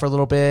hang out for a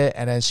little bit,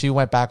 and then she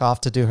went back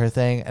off to do her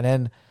thing. And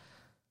then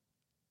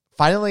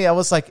finally I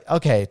was like,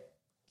 okay,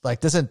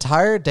 like this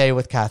entire day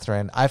with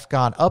Catherine, I've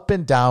gone up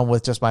and down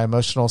with just my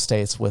emotional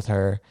states with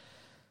her.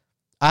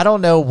 I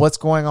don't know what's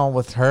going on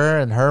with her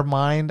and her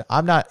mind.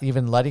 I'm not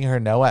even letting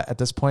her know at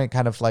this point,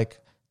 kind of like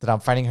that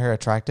I'm finding her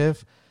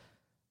attractive.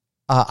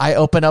 I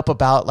open up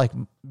about like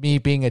me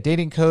being a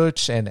dating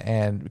coach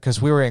and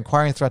because we were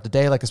inquiring throughout the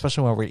day, like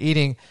especially when we were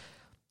eating,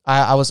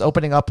 I was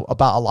opening up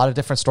about a lot of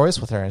different stories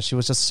with her, and she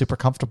was just super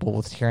comfortable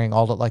with hearing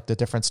all the like the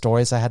different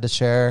stories I had to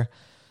share.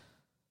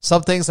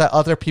 Some things that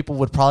other people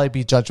would probably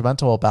be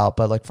judgmental about,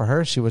 but like for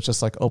her, she was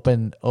just like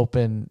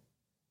open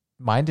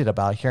minded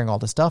about hearing all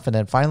this stuff. And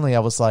then finally I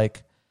was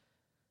like,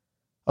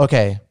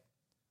 okay,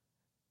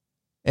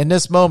 in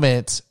this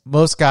moment,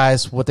 most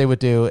guys, what they would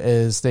do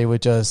is they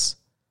would just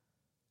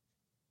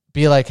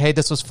be like, hey,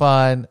 this was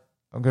fun.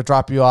 I'm going to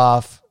drop you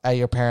off at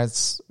your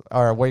parents'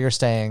 or where you're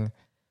staying,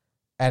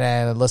 and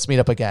then let's meet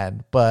up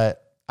again.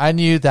 But I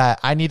knew that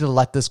I needed to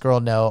let this girl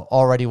know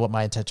already what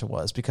my intention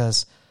was,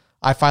 because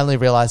I finally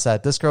realized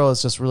that this girl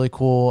is just really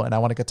cool and I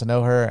want to get to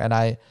know her. And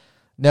I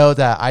know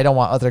that I don't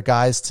want other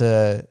guys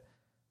to,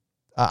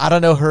 I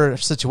don't know her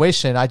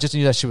situation. I just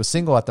knew that she was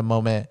single at the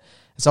moment.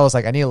 And so I was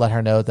like, I need to let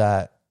her know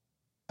that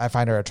I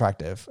find her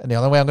attractive. And the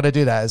only way I'm going to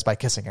do that is by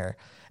kissing her.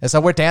 And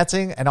so we're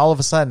dancing, and all of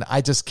a sudden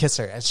I just kiss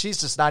her, and she's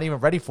just not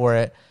even ready for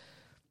it.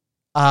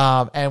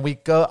 And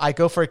I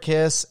go for a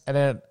kiss, and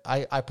then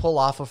I pull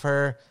off of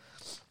her,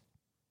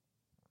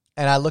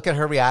 and I look at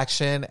her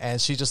reaction,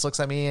 and she just looks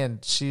at me,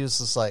 and she was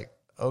just like,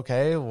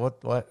 okay,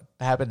 what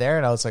happened there?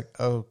 And I was like,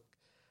 oh,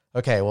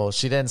 okay, well,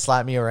 she didn't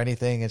slap me or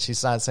anything, and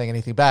she's not saying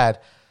anything bad.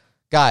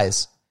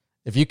 Guys,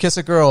 if you kiss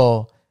a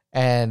girl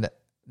and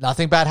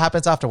nothing bad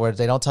happens afterwards,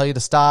 they don't tell you to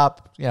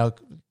stop,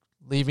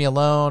 leave me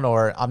alone,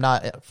 or I'm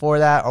not for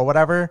that, or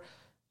whatever,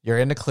 you're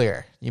in the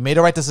clear. You made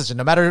the right decision.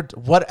 No matter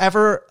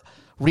whatever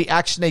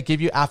reaction they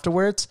give you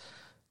afterwards,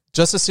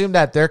 just assume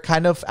that they're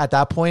kind of at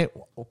that point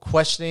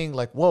questioning,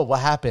 like, whoa, what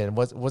happened?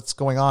 What's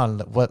going on?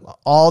 What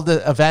all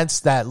the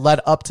events that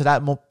led up to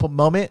that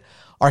moment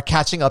are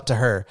catching up to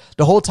her.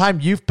 The whole time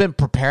you've been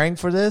preparing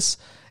for this,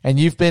 and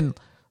you've been,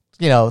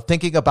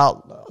 thinking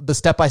about the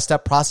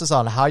step-by-step process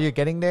on how you're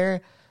getting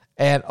there.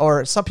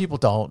 Or some people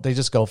don't, they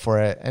just go for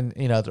it. And,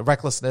 the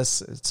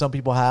recklessness some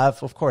people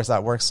have, of course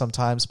that works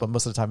sometimes, but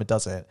most of the time it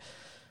doesn't.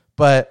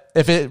 But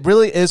if it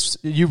really is,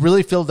 you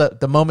really feel that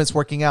the moment's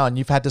working out, and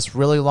you've had this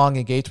really long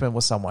engagement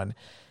with someone,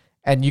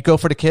 and you go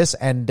for the kiss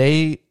and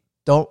they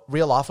don't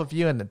reel off of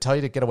you and tell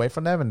you to get away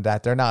from them, and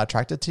that they're not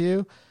attracted to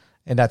you,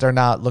 and that they're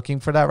not looking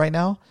for that right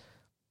now,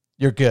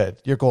 you're good.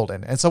 You're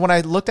golden. And so when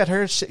I looked at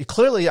her,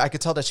 clearly I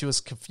could tell that she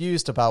was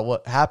confused about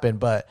what happened,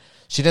 but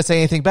she didn't say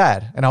anything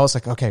bad. And I was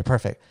like, okay,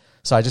 perfect.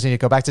 So I just need to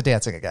go back to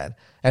dancing again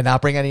and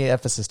not bring any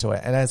emphasis to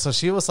it. And then so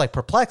she was like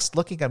perplexed,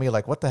 looking at me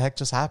like, what the heck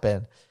just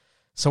happened?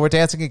 So we're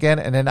dancing again,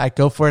 and then I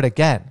go for it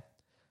again.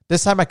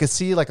 This time I could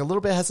see like a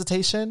little bit of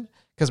hesitation,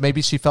 because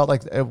maybe she felt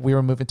like we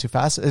were moving too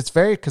fast. It's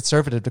very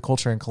conservative, the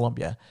culture in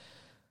Colombia.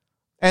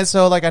 And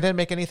so like I didn't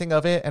make anything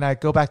of it, and I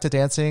go back to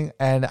dancing,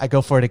 and I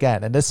go for it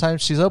again. And this time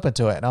she's open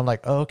to it. And I'm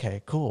like, oh,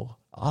 okay, cool.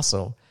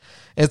 Awesome.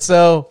 And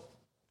so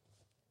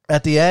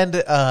at the end,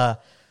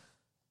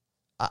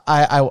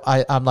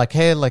 I'm like,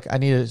 hey, like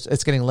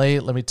it's getting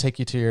late. Let me take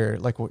you to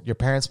your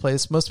parents'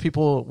 place. Most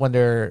people, when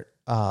they're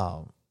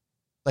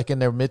like in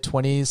their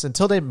mid-20s,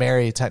 until they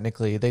marry,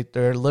 technically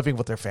they're living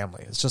with their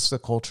family. It's just the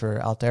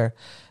culture out there.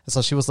 And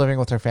so she was living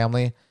with her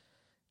family.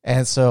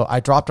 And so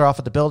I dropped her off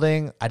at the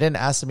building. I didn't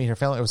ask to meet her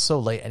family. It was so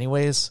late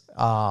anyways.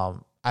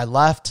 I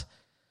left.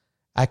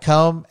 I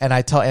come and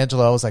I tell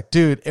Angelo, I was like,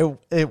 dude,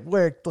 it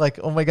worked. Like,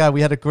 oh my God,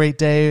 we had a great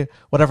day,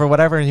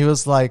 whatever. And he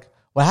was like,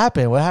 what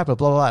happened? Blah, blah,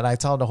 blah. And I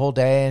tell him the whole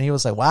day, and he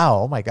was like,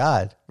 wow, oh my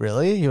God,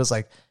 really? He was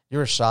like, you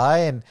were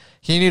shy? And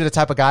he knew the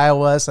type of guy I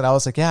was. And I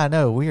was like, yeah, I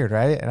know, weird,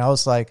 right? And I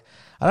was like,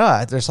 I don't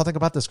know, there's something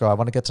about this girl. I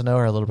want to get to know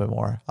her a little bit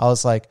more. I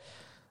was like,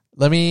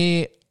 I'm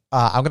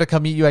going to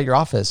come meet you at your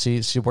office.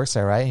 She works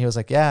there, right? And he was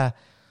like, yeah.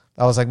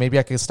 I was like, maybe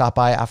I could stop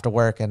by after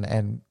work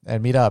and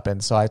meet up.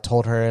 And so I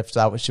told her if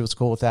she was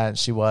cool with that, and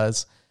she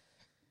was.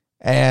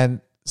 And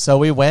so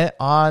we went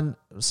on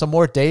some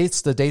more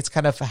dates. The dates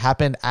kind of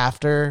happened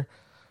after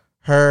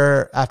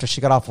she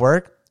got off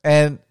work.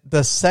 And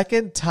the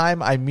second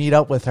time I meet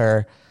up with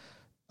her,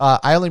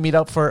 I only meet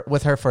up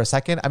with her for a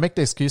second. I make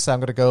the excuse that I'm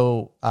going to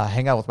go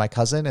hang out with my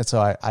cousin. And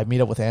so I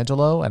meet up with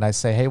Angelo, and I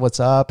say, hey,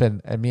 what's up?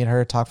 And me and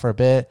her talk for a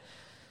bit,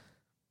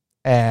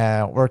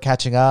 and we're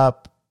catching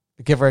up,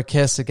 give her a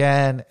kiss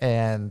again.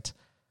 And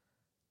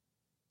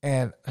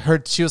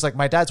she was like,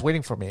 my dad's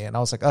waiting for me. And I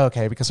was like, oh,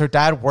 okay, because her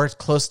dad worked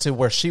close to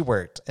where she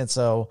worked. And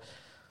so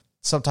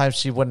sometimes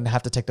she wouldn't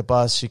have to take the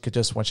bus. She could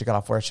just, when she got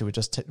off work, she would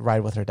just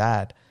ride with her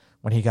dad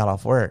when he got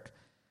off work.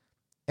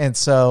 And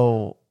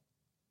so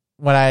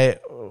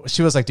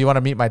she was like, do you want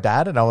to meet my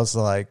dad? And I was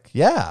like,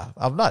 yeah,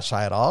 I'm not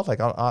shy at all. Like,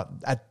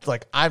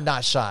 I'm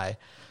not shy.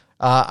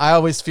 I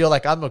always feel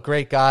like I'm a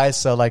great guy.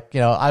 So like,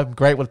 I'm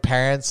great with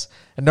parents,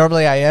 and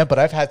normally I am, but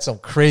I've had some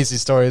crazy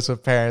stories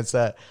with parents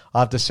that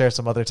I'll have to share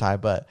some other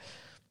time. But,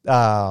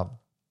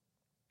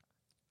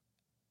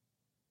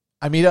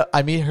 I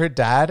meet her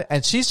dad,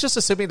 and she's just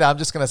assuming that I'm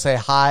just gonna say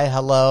hi,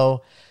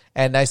 hello,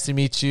 and nice to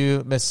meet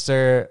you,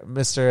 Mister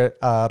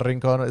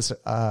Rincon.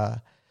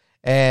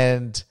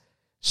 And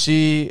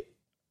she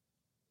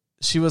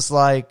was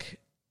like,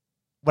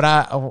 when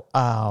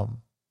I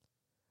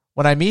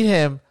meet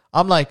him,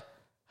 I'm like,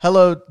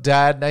 hello,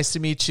 Dad. Nice to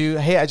meet you.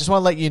 Hey, I just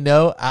want to let you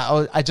know,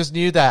 I just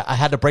knew that I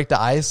had to break the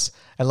ice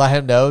and let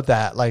him know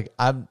that, like,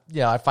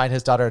 I find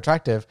his daughter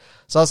attractive.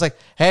 So I was like,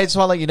 hey, I just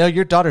want to let you know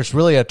your daughter's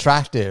really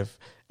attractive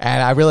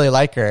and I really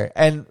like her.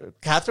 And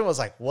Catherine was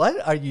like,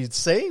 what are you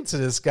saying to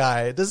this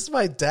guy? This is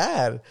my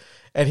dad.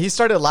 And he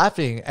started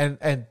laughing,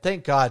 and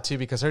thank God too,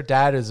 because her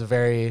dad is a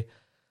very,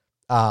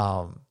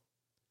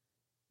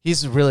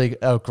 he's really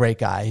a great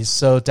guy. He's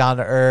so down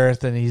to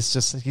earth, and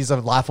he's a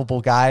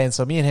laughable guy. And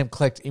so me and him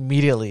clicked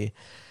immediately.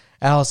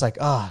 And I was like,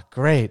 oh,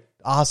 great.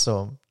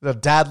 Awesome. If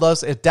dad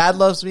loves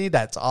me,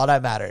 that's all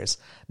that matters.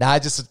 Now I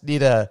just need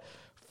to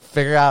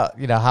figure out,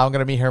 how I'm going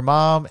to meet her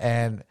mom.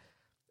 And,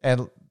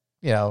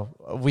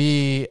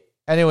 we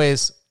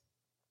anyways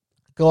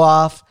go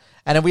off,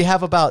 and then we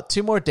have about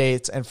 2 more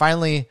dates. And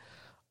finally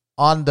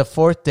on the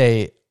 4th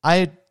date,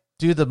 I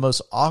do the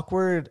most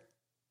awkward,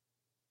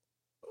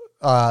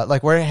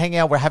 like we're hanging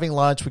out, we're having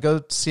lunch, we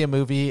go see a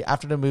movie.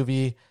 After the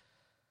movie,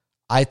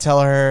 I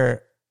tell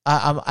her,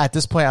 I'm at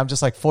this point, I'm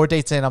just like 4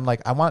 dates in, I'm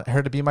like, I want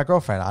her to be my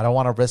girlfriend. I don't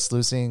want to risk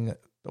losing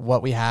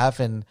what we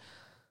have. And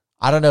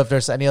I don't know if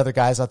there's any other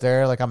guys out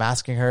there. Like, I'm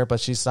asking her, but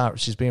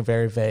she's being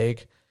very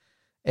vague.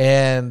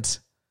 And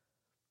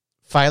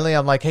finally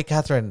I'm like, hey,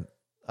 Catherine,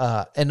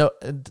 I'm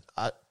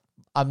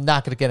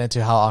not going to get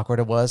into how awkward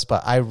it was,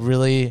 but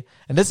and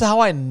this is how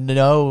I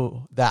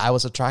know that I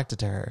was attracted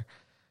to her,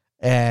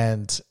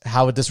 and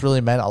how this really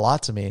meant a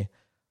lot to me.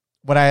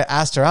 When I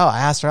asked her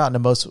out in the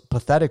most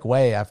pathetic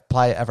way I've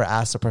probably ever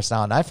asked a person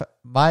out. And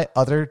my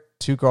other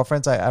 2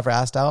 girlfriends I ever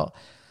asked out,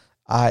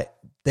 my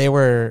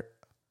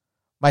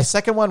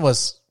second one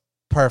was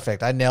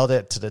perfect. I nailed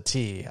it to the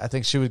T. I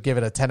think she would give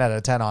it a 10 out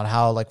of 10 on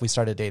how, like, we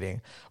started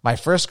dating. My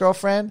first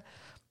girlfriend,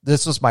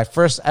 this was my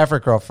first ever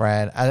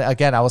girlfriend.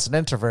 Again, I was an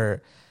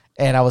introvert,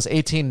 and I was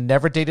 18,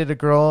 never dated a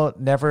girl,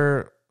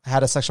 never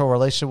had a sexual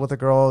relationship with a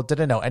girl,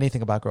 didn't know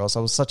anything about girls. I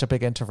was such a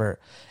big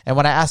introvert. And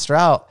when I asked her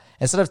out,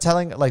 instead of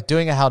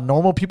doing it how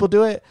normal people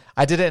do it,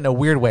 I did it in a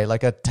weird way,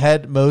 like a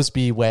Ted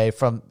Mosby way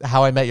from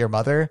How I Met Your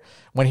Mother,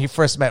 when he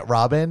first met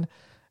Robin.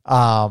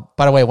 By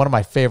the way, one of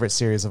my favorite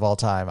series of all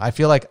time. I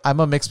feel like I'm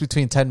a mix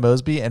between Ted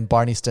Mosby and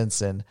Barney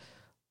Stinson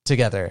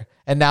together.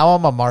 And now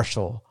I'm a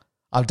Marshall.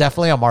 I'm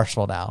definitely a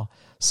Marshall now.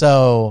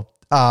 So,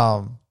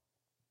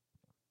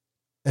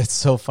 it's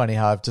so funny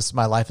how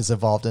my life has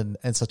evolved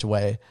in such a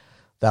way,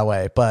 that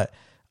way. But,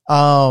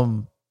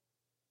 I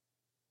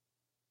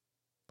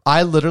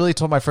literally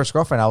told my first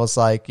girlfriend, I was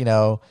like,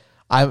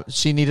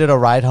 she needed a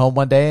ride home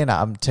one day, and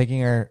I'm taking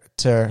her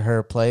to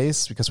her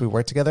place because we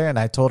work together. And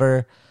I told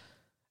her,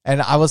 and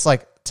I was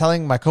like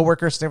telling my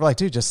coworkers, they were like,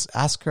 dude, just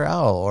ask her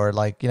out, or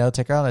like,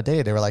 take her on a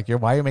date. They were like,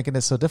 why are you making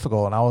this so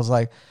difficult? And I was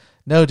like,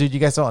 no, dude, you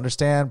guys don't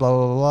understand, blah,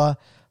 blah, blah, blah.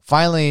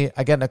 Finally,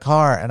 I get in a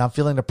car, and I'm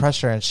feeling the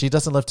pressure, and she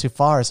doesn't live too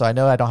far, so I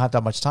know I don't have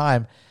that much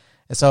time.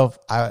 And so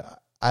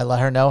I let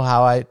her know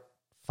how I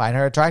find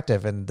her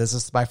attractive, and this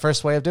is my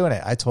first way of doing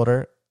it. I told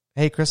her,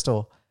 hey,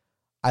 Crystal,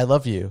 I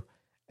love you.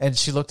 And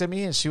she looked at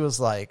me, and she was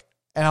like,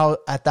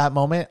 at that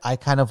moment, I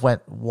kind of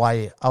went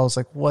white. I was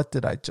like, what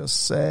did I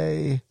just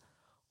say?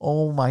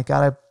 Oh my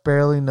God, I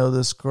barely know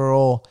this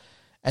girl.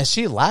 And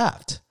she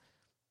laughed.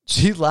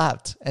 She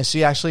laughed, and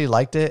she actually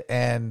liked it.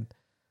 And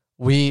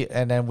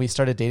then we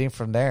started dating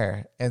from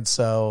there. And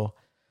so,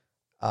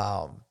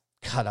 God,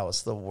 that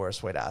was the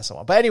worst way to ask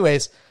someone. But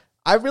anyways,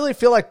 I really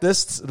feel like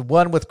this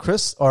one with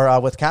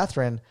with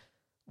Catherine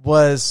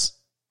was,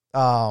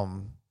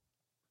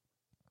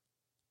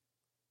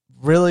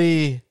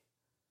 really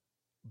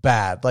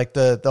bad. Like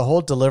the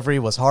whole delivery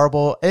was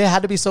horrible. It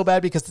had to be so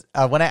bad because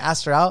when I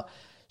asked her out,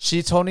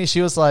 she told me,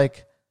 she was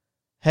like,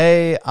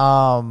 hey,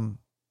 I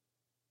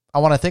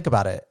want to think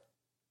about it.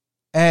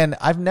 And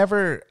I've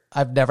never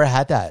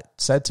had that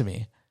said to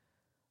me.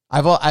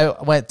 I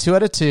went 2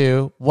 out of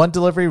 2, one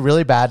delivery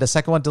really bad, the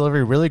second one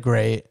delivery really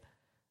great.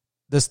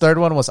 This third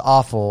one was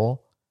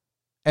awful.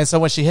 And so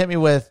when she hit me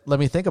with, let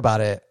me think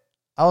about it,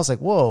 I was like,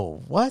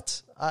 whoa,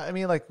 what? I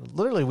mean, like,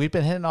 literally, we've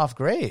been hitting off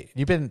great.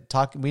 You've been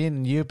talking, me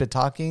and you have been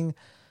talking,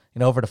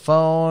 over the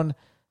phone,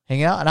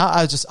 hanging out. And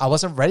I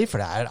wasn't ready for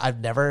that. I've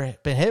never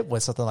been hit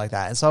with something like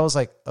that. And so I was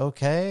like,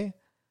 okay.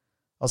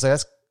 I was like,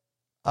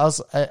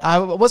 I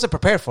wasn't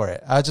prepared for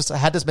it. I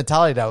had this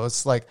mentality that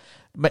was like,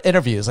 my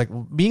interviews, like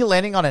me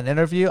landing on an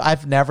interview,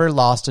 I've never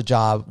lost a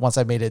job once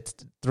I made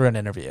it through an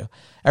interview.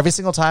 Every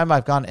single time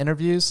I've gone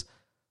interviews,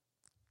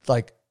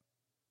 like,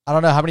 I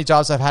don't know how many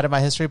jobs I've had in my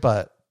history,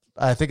 but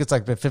I think it's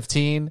like been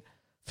 15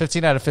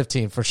 out of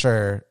 15 for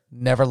sure.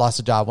 Never lost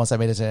a job once I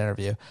made it to an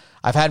interview.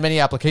 I've had many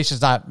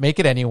applications not make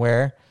it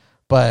anywhere,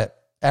 but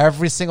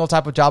every single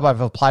type of job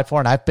I've applied for,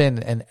 and I've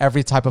been in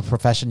every type of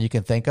profession you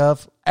can think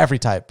of, every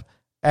type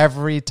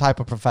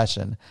of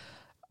profession.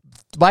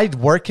 My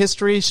work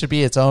history should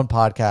be its own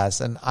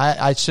podcast, and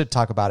I should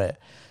talk about it.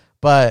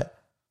 But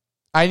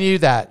I knew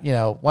that,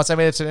 once I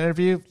made it to an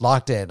interview,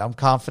 locked in. I'm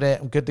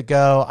confident. I'm good to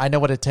go. I know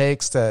what it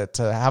takes to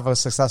have a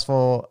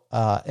successful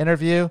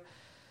interview.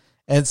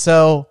 And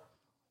so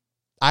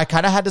I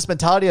kind of had this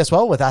mentality as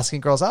well with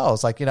asking girls out. I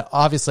was like,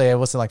 obviously I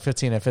wasn't like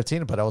 15 and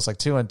 15, but I was like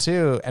 2 and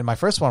 2. And my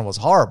first one was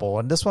horrible.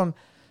 And this one,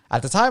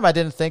 at the time, I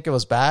didn't think it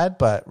was bad,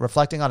 but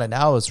reflecting on it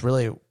now, it was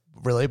really,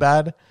 really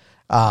bad.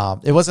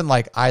 It wasn't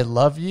like, I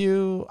love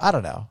you. I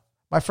don't know.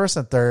 My first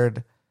and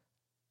third,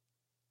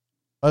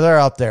 they're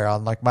up there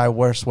on like my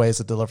worst ways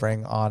of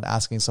delivering on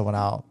asking someone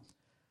out.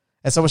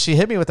 And so when she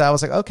hit me with that, I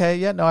was like, okay,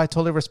 yeah, no, I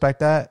totally respect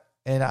that.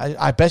 And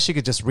I bet she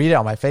could just read it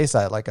on my face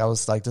that like I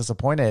was like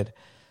disappointed.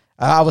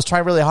 I was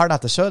trying really hard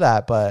not to show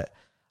that, but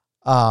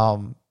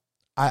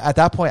at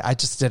that point, I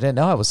just didn't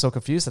know. I was so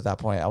confused at that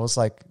point. I was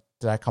like,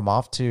 did I come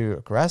off too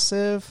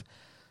aggressive?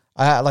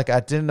 I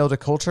didn't know the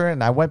culture,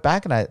 and I went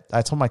back and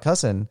I told my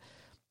cousin,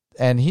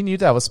 and he knew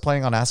that I was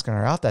planning on asking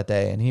her out that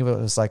day, and he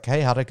was like,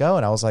 hey, how'd it go?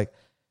 And I was like,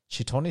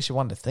 she told me she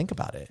wanted to think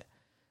about it.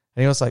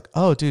 And he was like,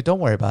 oh, dude,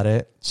 don't worry about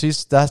it.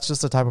 That's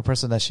just the type of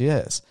person that she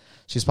is.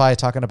 She's probably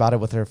talking about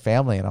it with her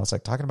family. And I was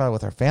like, talking about it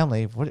with her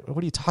family? What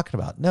are you talking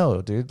about?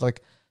 No, dude,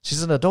 like,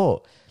 she's an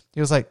adult.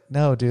 He was like,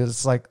 no, dude,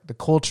 it's like the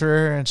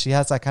culture, and she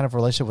has that kind of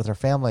relationship with her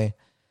family.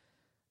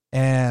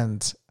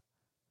 And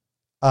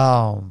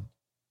I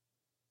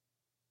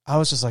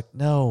was just like,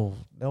 no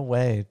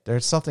way.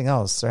 There's something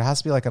else. There has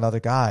to be like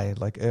another guy.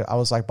 Like, I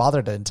was like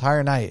bothered the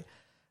entire night.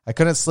 I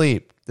couldn't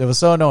sleep. It was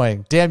so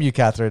annoying. Damn you,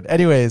 Catherine.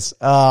 Anyways,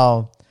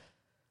 finally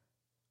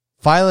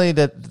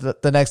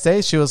the next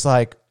day she was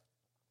like,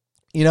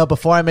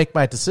 before I make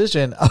my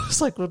decision, I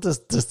was like, what this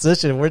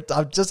decision?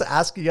 I'm just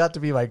asking you out to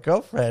be my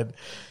girlfriend.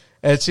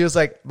 And she was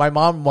like, my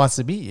mom wants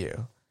to meet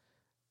you.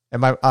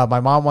 And my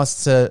mom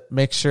wants to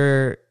make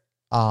sure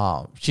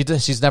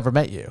she's never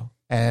met you.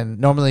 And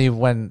normally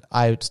when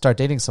I start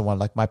dating someone,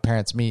 like my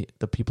parents meet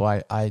the people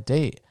I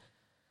date.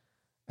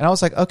 And I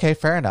was like, okay,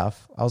 fair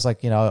enough. I was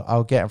like,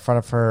 I'll get in front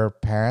of her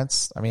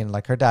parents. I mean,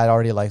 like her dad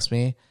already likes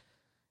me.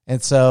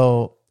 And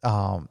so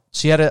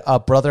she had a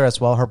brother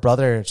as well. Her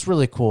brother is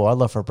really cool. I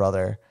love her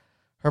brother.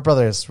 Her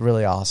brother is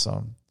really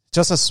awesome.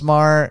 Just a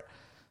smart.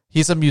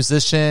 He's a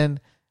musician.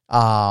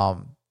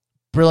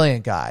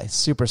 Brilliant guy.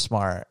 Super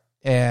smart.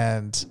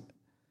 And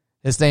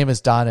his name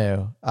is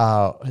Danu.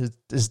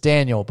 His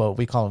Daniel, but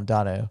we call him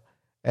Danu.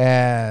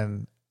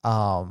 And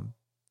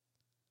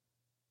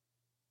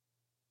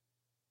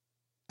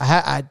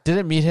I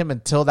didn't meet him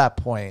until that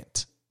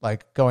point,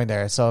 like going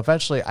there. So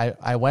eventually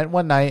I went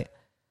one night.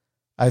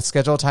 I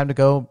scheduled time to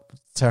go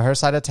to her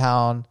side of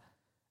town,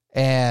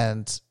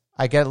 and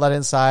I get let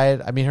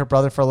inside. I meet her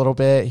brother for a little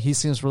bit. He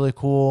seems really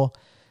cool.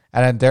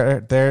 And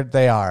then there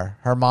they are,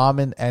 her mom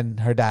and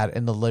her dad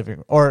in the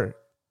living room,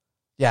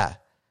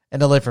 in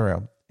the living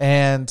room.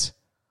 And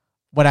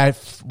when I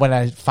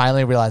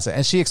finally realized it,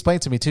 and she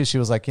explained to me too, she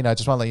was like, I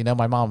just want to let you know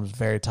my mom is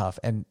very tough,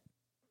 and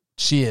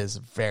she is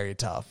very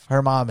tough.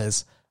 Her mom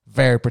is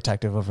very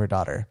protective of her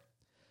daughter.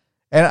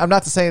 And I'm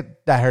not to say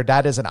that her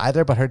dad isn't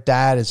either, but her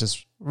dad is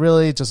just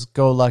really just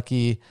go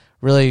lucky,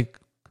 really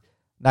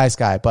nice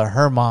guy. But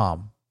her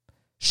mom,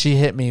 she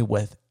hit me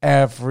with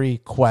every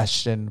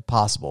question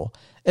possible.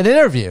 An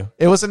interview.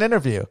 It was an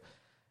interview.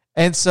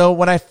 And so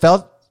when I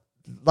felt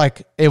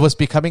like it was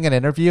becoming an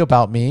interview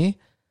about me,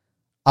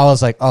 I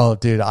was like, oh,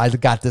 dude, I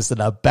got this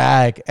in a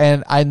bag.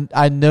 And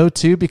I know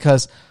too,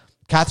 because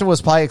Catherine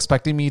was probably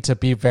expecting me to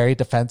be very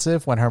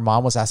defensive when her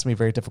mom was asking me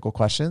very difficult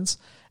questions.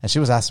 And she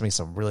was asking me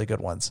some really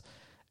good ones.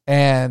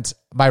 And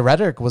my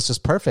rhetoric was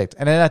just perfect.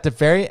 And then at the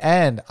very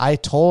end, I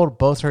told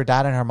both her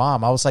dad and her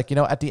mom, I was like,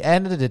 at the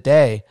end of the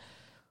day,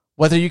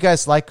 whether you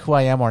guys like who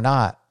I am or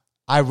not,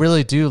 I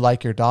really do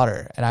like your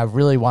daughter, and I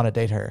really want to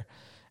date her.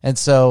 And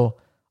so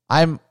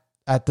I'm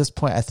at this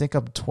point, I think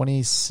I'm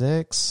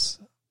 26,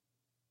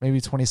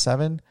 maybe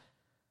 27.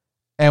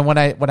 And when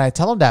I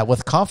tell them that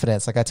with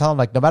confidence, like I tell them,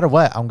 like, no matter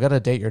what, I'm going to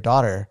date your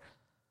daughter.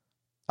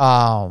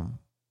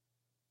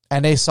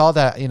 And they saw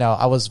that,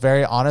 I was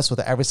very honest with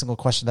every single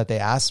question that they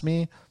asked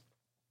me.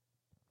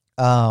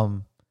 They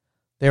were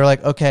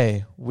like,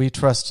 okay, we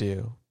trust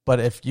you. But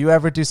if you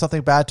ever do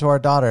something bad to our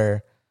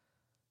daughter,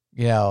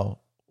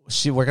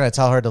 we're going to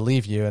tell her to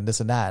leave you and this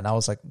and that. And I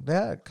was like,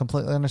 yeah,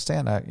 completely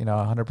understand that.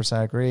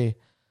 100% agree.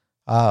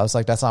 I was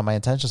like, that's not my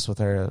intentions with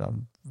her.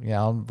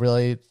 I'm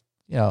really,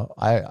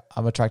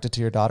 I'm attracted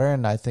to your daughter,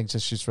 and I think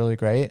that she's really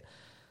great.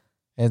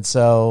 And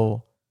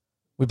so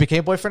we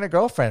became boyfriend and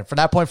girlfriend. From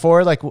that point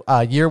forward, like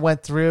a year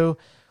went through.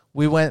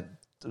 We went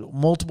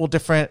multiple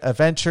different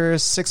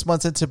adventures. 6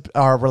 months into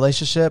our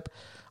relationship,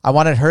 I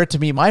wanted her to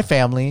meet my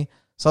family.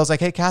 So I was like,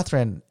 hey,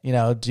 Catherine, do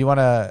you want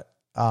to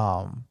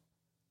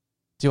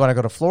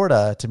go to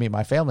Florida to meet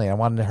my family? I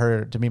wanted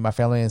her to meet my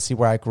family and see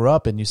where I grew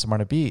up in New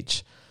Smyrna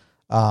Beach.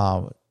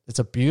 It's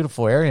a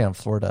beautiful area in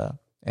Florida.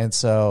 And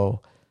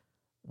so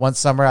one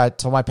summer I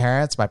told my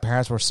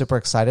parents were super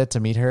excited to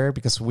meet her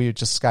because we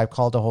just Skype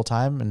called the whole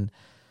time. And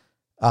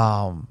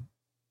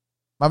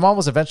my mom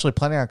was eventually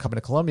planning on coming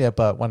to Colombia,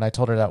 but when I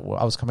told her that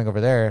I was coming over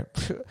there,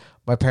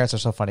 my parents are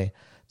so funny.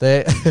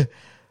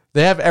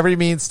 they have every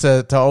means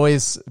to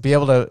always be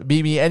able to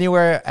meet me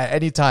anywhere at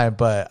any time,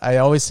 but I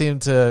always seem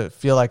to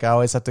feel like I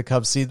always have to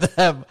come see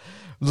them.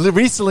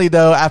 Recently,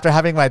 though, after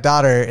having my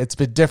daughter, it's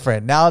been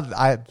different. Now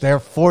they're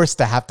forced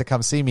to have to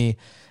come see me.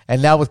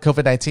 And now with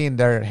COVID-19,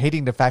 they're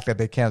hating the fact that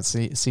they can't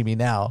see me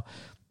now.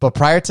 But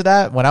prior to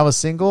that, when I was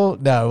single,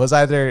 no, it was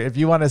either if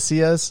you want to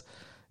see us,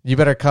 you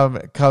better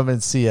come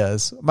and see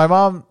us. My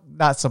mom,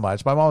 not so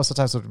much. My mom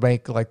sometimes would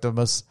make like the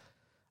most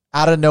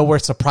out of nowhere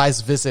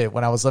surprise visit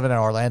when I was living in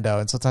Orlando.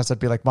 And sometimes I'd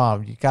be like,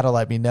 Mom, you got to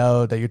let me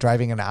know that you're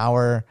driving an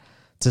hour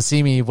to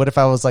see me. What if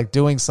I was like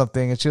doing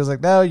something? And she was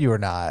like, no, you were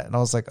not. And I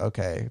was like,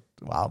 okay,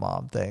 wow,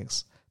 Mom,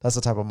 thanks. That's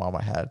the type of mom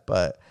I had,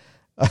 but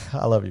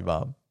I love you,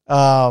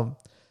 Mom.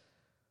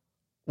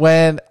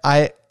 When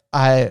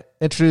I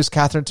introduced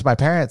Catherine to my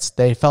parents,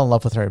 they fell in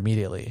love with her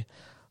immediately.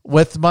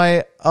 With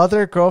my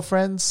other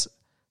girlfriends,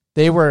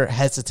 they were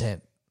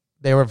hesitant.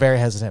 They were very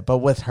hesitant. But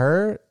with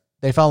her,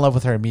 they fell in love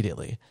with her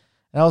immediately.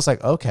 And I was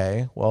like,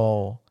 okay,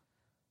 well,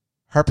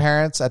 her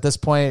parents at this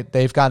point,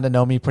 they've gotten to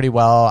know me pretty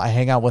well. I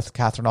hang out with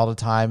Catherine all the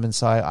time. And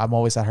so I'm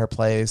always at her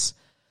place.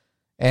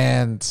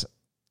 And,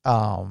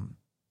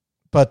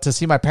 but to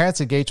see my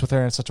parents engage with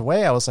her in such a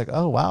way, I was like,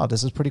 oh, wow,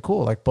 this is pretty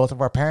cool. Like both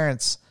of our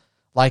parents,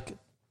 like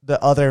the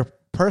other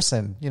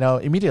person,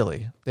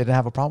 immediately. They didn't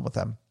have a problem with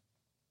them.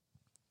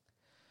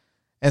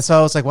 And so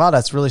I was like, wow,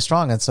 that's really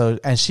strong.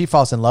 And she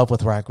falls in love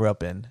with where I grew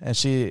up in. And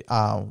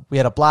we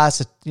had a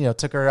blast,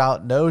 took her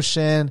out in the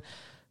ocean,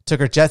 took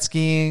her jet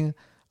skiing.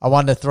 I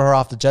wanted to throw her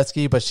off the jet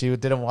ski, but she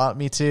didn't want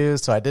me to,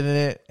 so I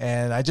didn't.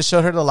 And I just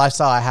showed her the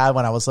lifestyle I had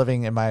when I was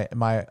living in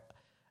my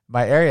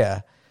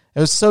area. It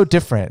was so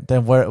different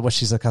than what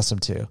she's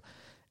accustomed to.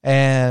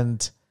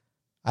 And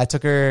I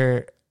took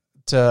her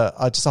to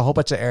just a whole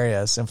bunch of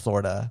areas in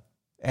Florida.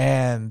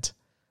 And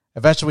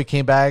eventually we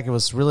came back. It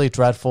was really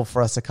dreadful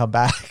for us to come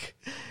back.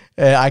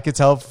 And I could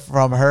tell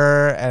from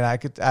her, and I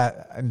could,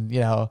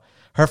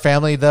 her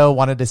family though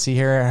wanted to see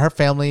her. Her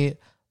family,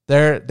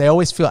 they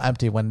always feel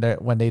empty when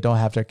they don't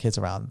have their kids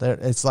around.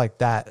 It's like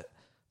that.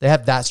 They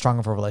have that strong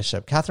of a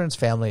relationship. Catherine's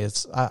family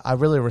is, I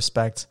really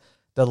respect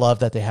the love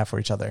that they have for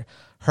each other.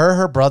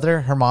 Her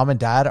brother, her mom and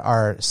dad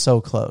are so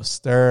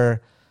close.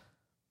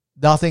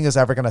 Nothing is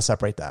ever going to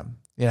separate them.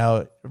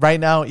 Right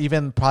now,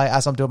 even probably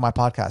as I'm doing my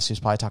podcast, she's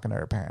probably talking to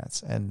her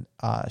parents, and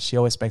she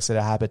always makes it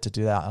a habit to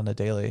do that on a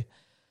daily.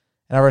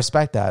 And I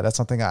respect that. That's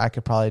something I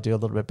could probably do a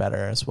little bit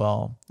better as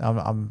well.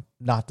 I'm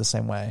not the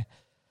same way.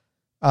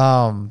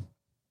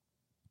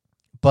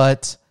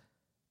 But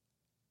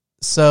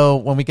so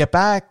when we get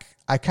back,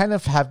 I kind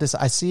of have this,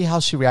 I see how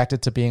she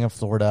reacted to being in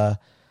Florida.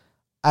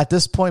 At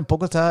this point,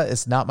 Bogota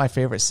is not my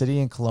favorite city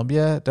in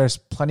Colombia. There's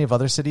plenty of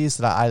other cities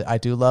that I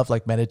do love,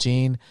 like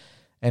Medellin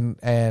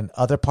and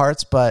other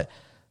parts, but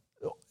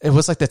it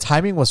was like the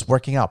timing was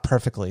working out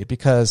perfectly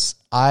because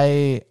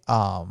the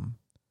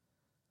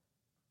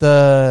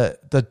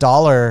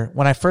dollar,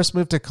 when I first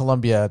moved to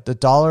Colombia, the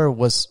dollar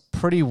was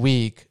pretty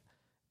weak,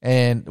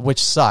 and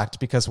which sucked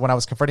because when I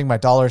was converting my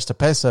dollars to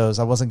pesos,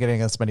 I wasn't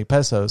getting as many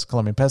pesos,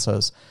 Colombian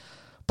pesos.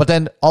 But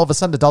then all of a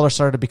sudden the dollar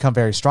started to become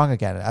very strong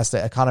again as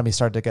the economy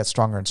started to get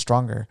stronger and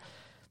stronger.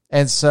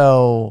 And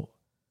so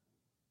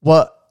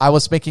what I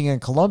was making in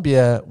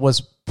Colombia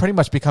was pretty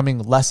much becoming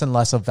less and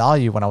less of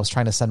value when I was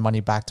trying to send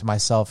money back to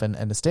myself and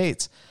the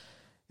States.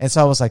 And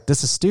so I was like,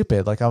 this is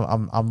stupid. Like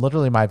I'm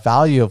literally, my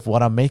value of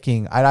what I'm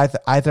making, I'd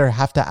either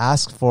have to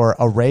ask for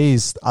a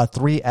raise, a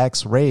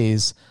 3x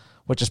raise,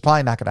 which is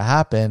probably not going to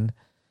happen,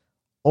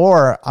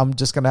 or I'm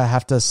just going to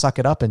have to suck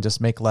it up and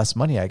just make less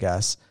money, I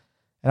guess.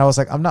 And I was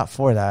like, I'm not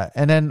for that.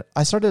 And then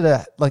I started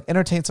to like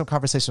entertain some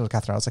conversations with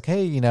Catherine. I was like,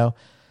 hey,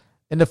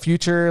 in the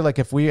future, like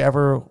if we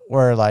ever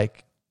were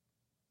like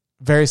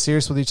very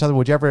serious with each other,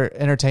 would you ever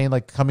entertain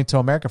like coming to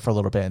America for a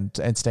little bit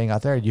and staying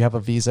out there? You have a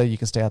visa, you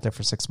can stay out there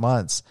for 6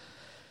 months.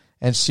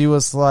 And she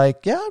was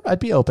like, yeah, I'd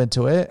be open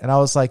to it. And I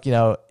was like,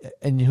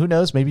 and who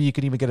knows, maybe you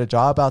could even get a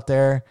job out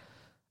there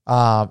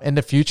in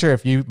the future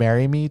if you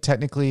marry me,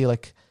 technically,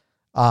 like,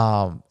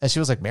 and she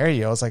was like, marry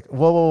you? I was like,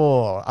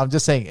 whoa. I'm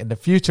just saying in the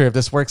future, if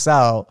this works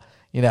out,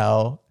 we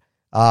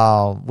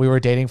were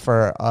dating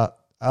for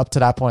up to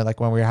that point, like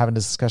when we were having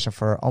this discussion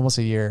for almost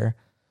a year,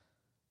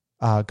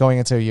 going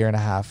into a year and a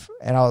half.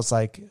 And I was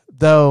like,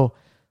 though,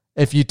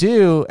 if you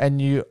do,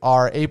 and you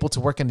are able to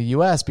work in the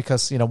US,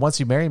 because, once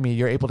you marry me,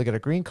 you're able to get a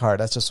green card.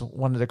 That's just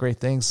one of the great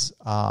things,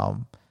 that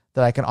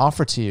I can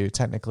offer to you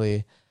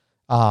technically.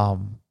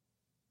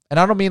 And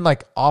I don't mean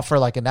like offer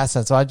like in that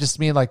sense. So I just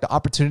mean like the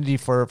opportunity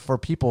for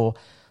people.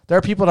 There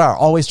are people that are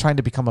always trying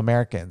to become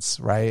Americans,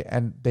 right?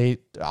 And they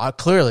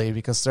clearly,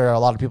 because there are a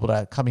lot of people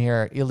that come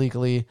here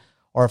illegally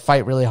or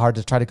fight really hard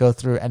to try to go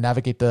through and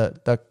navigate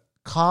the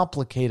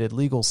complicated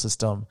legal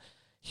system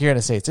here in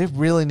the States. It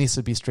really needs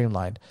to be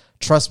streamlined.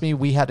 Trust me,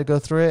 we had to go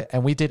through it,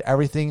 and we did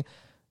everything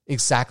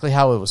exactly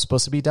how it was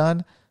supposed to be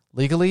done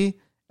legally.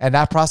 And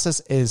that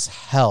process is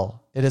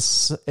hell. It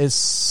is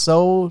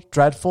so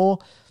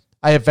dreadful.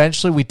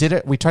 We did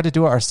it. We tried to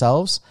do it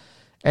ourselves,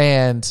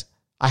 and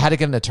I had to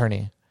get an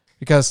attorney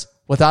because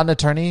without an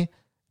attorney,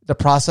 the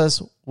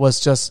process was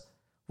just,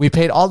 We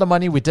paid all the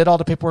money. We did all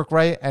the paperwork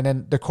right. And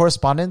then the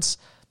correspondence,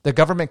 the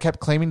government kept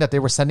claiming that they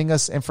were sending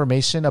us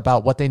information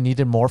about what they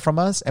needed more from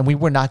us. And we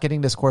were not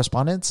getting this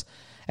correspondence.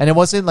 And it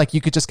wasn't like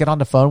you could just get on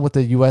the phone with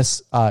the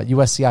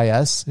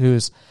USCIS,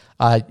 who's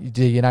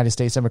the United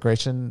States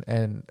Immigration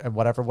and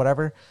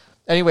whatever.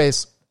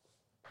 Anyways,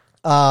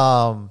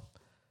 when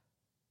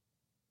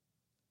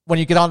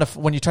you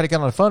try to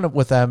get on the phone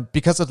with them,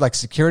 because of like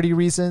security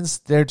reasons,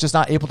 they're just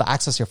not able to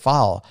access your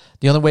file.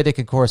 The only way they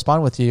can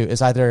correspond with you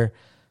is either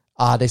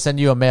they send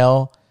you a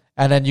mail,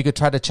 and then you could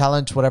try to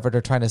challenge whatever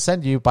they're trying to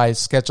send you by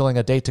scheduling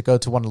a date to go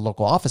to one of the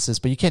local offices.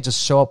 But you can't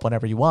just show up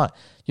whenever you want.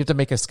 You have to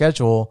make a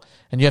schedule,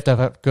 and you have to have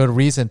a good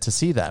reason to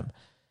see them.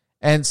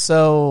 And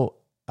so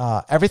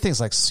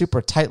everything's like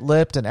super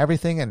tight-lipped and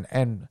everything.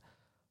 And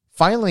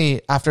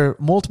finally, after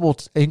multiple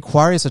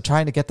inquiries of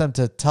trying to get them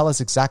to tell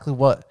us exactly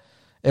what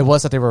it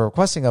was that they were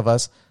requesting of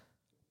us,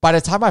 by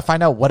the time I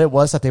find out what it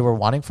was that they were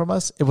wanting from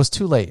us, it was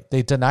too late.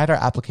 They denied our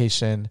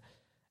application,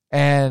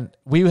 and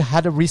we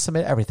had to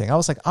resubmit everything. I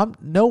was like,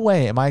 no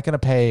way am I going to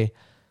pay,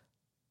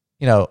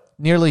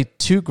 nearly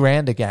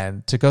 $2,000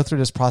 again to go through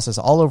this process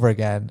all over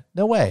again.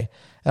 No way.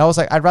 And I was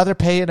like, I'd rather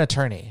pay an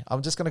attorney.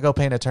 I'm just going to go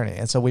pay an attorney.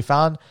 And so we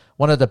found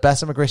one of the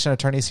best immigration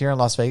attorneys here in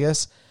Las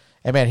Vegas.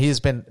 And man,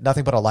 he's been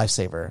nothing but a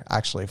lifesaver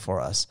actually for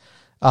us.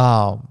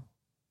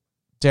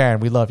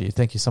 Darren, we love you.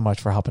 Thank you so much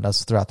for helping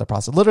us throughout the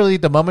process. Literally,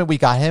 the moment we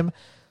got him,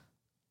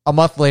 a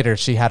month later,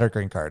 she had her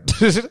green card.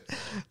 He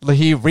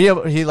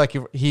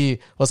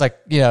was like,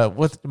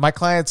 with my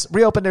clients,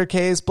 reopened their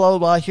case, blah, blah,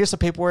 blah. Here's the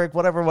paperwork,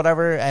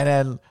 whatever. And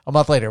then a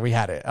month later, we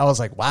had it. I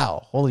was like,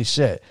 wow, holy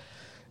shit.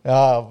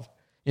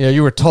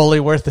 You were totally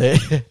worth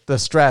it. The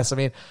stress. I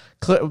mean,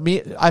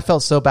 I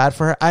felt so bad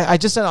for her. I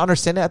just didn't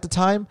understand it at the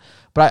time.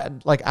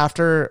 But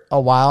after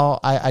a while,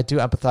 I do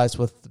empathize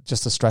with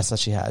just the stress that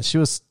she had.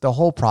 The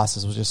whole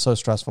process was just so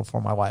stressful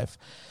for my wife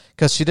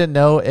because she didn't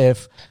know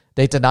if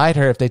they denied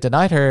her. If they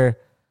denied her,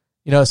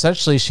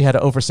 essentially she had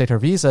to overstay her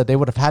visa. They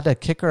would have had to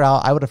kick her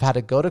out. I would have had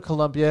to go to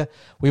Colombia.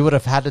 We would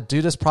have had to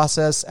do this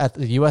process at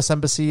the U.S.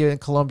 Embassy in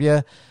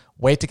Colombia,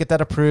 wait to get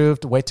that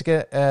approved,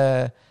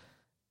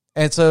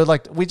 and so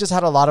we just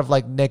had a lot of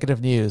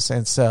negative news.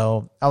 And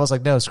so I was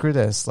like, no, screw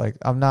this. I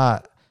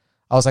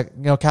was like,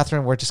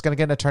 Catherine, we're just going to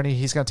get an attorney.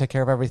 He's going to take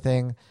care of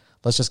everything.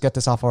 Let's just get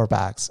this off our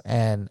backs.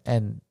 And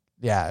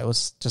yeah, it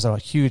was just a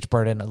huge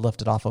burden and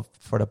lifted off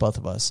for the both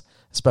of us,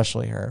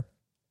 especially her.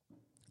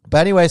 But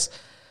anyways,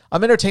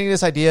 I'm entertaining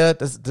this idea.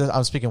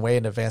 I'm speaking way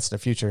in advance in the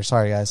future.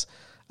 Sorry, guys.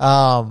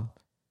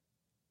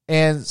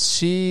 And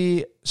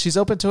she's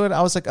open to it.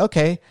 I was like,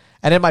 okay.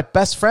 And then my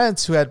best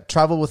friends who had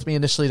traveled with me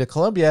initially to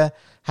Colombia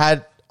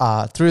had,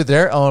 through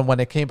their own, when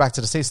they came back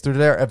to the States, through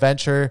their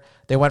adventure,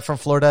 they went from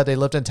Florida, they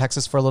lived in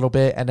Texas for a little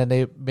bit, and then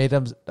they made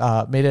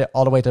it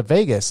all the way to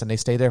Vegas, and they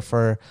stayed there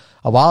for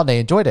a while, and they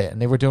enjoyed it,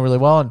 and they were doing really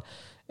well. And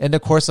in the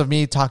course of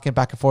me talking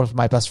back and forth with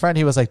my best friend,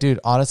 he was like, dude,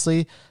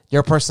 honestly,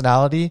 your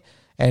personality,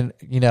 and,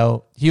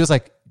 he was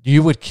like,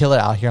 you would kill it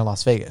out here in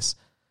Las Vegas.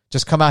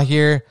 Just come out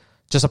here,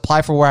 just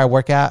apply for where I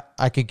work at.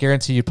 I can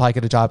guarantee you'd probably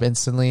get a job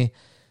instantly.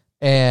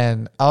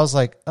 And I was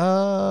like,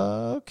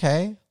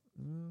 okay.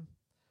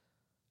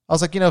 I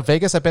was like,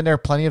 Vegas, I've been there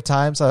plenty of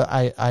times.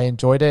 I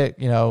enjoyed it,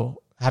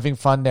 having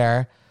fun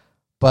there.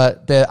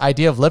 But the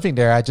idea of living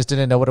there, I just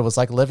didn't know what it was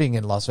like living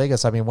in Las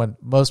Vegas. I mean, when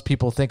most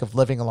people think of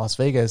living in Las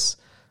Vegas,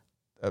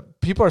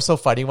 people are so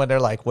funny when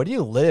they're like, where do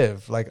you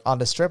live? On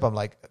the Strip? I'm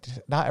like,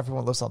 not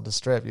everyone lives on the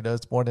Strip.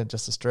 It's more than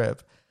just a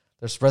Strip.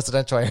 There's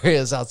residential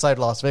areas outside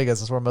Las Vegas.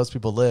 That's where most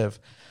people live.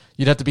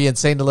 You'd have to be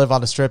insane to live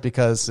on the Strip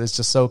because it's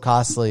just so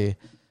costly.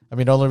 I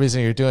mean, the only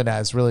reason you're doing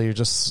that is really you're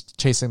just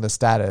chasing the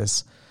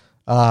status,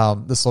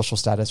 the social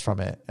status from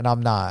it. And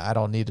I'm not. I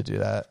don't need to do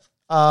that.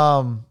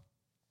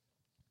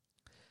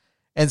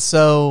 And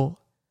so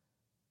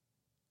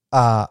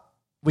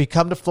we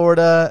come to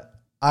Florida.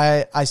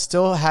 I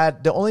still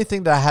had, the only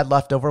thing that I had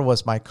left over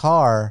was my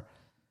car.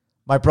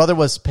 My brother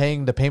was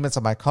paying the payments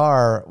on my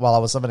car while I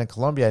was living in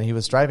Colombia, and he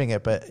was driving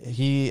it, but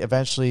he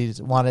eventually he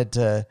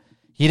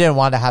didn't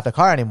want to have the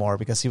car anymore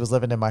because he was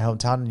living in my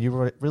hometown, and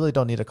you really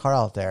don't need a car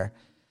out there.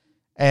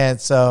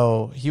 And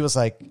so he was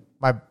like,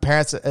 my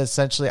parents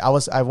essentially,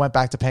 I went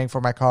back to paying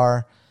for my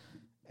car,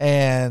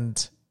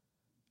 and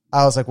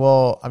I was like,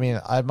 well, I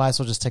mean, I might as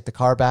well just take the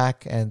car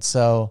back. And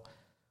so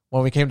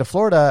when we came to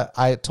Florida,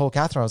 I told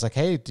Catherine, I was like,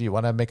 hey, do you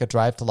want to make a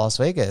drive to Las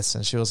Vegas?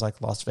 And she was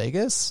like, Las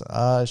Vegas?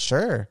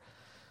 Sure.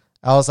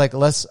 I was like,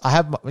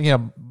 we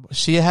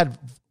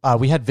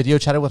had video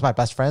chatted with my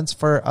best friends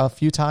for a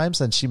few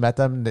times, and she met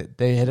them.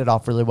 They hit it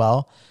off really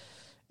well.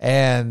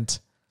 And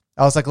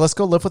I was like, let's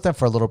go live with them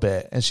for a little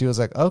bit. And she was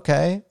like,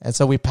 okay. And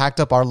so we packed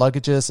up our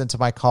luggages into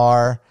my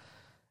car,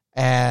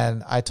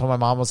 and I told my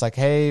mom, I was like,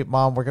 hey,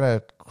 Mom, we're going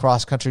to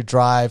cross-country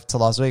drive to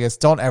Las Vegas.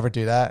 Don't ever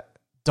do that.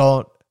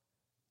 Don't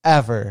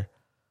ever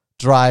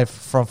drive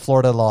from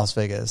Florida to Las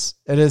Vegas.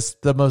 It is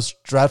the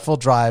most dreadful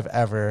drive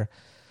ever.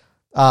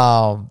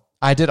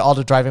 I did all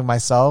the driving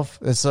myself.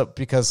 It's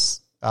because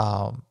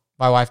my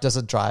wife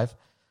doesn't drive,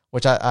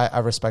 which I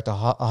respect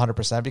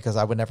 100% because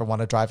I would never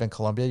want to drive in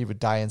Colombia. You would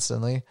die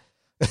instantly.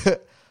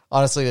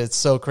 honestly, it's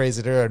so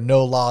crazy. There are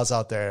no laws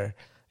out there.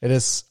 It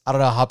is, I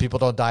don't know how people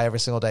don't die every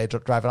single day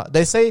driving.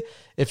 They say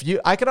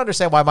I can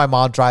understand why my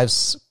mom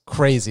drives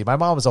crazy. My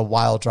mom is a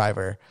wild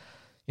driver.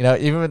 You know,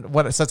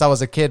 even since I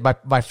was a kid,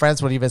 my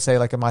friends would even say,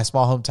 like in my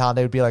small hometown,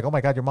 they would be like, oh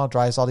my God, your mom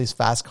drives all these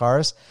fast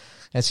cars.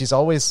 And she's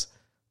always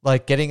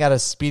like getting out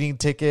of speeding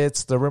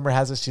tickets. The rumor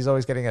has it she's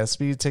always getting out of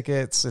speeding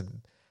tickets and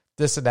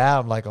this and that.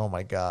 I'm like, oh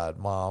my God,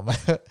 Mom,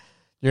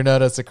 you're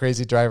known as a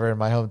crazy driver in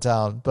my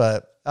hometown.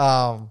 But,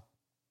 and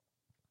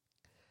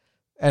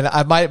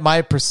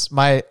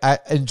my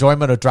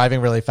enjoyment of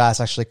driving really fast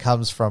actually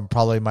comes from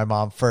probably my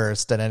mom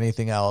first than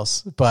anything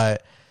else.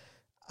 But,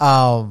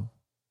 so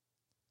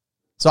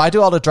I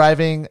do all the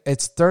driving.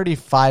 It's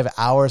 35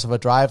 hours of a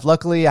drive.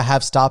 Luckily, I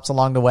have stops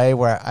along the way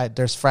where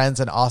there's friends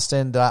in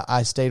Austin that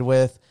I stayed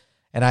with,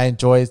 and I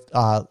enjoyed,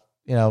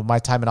 my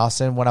time in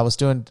Austin. When I was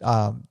doing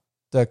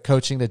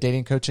the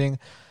dating coaching,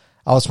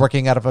 I was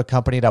working out of a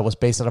company that was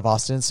based out of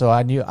Austin. So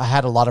I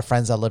had a lot of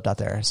friends that lived out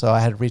there. So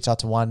I had reached out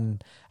to one,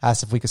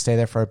 asked if we could stay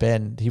there for a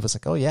bit. And he was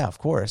like, oh yeah, of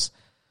course.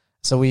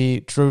 So we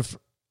drove,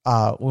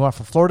 we went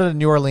from Florida to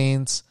New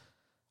Orleans,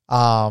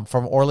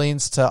 from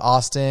Orleans to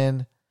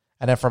Austin,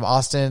 and then from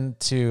Austin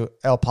to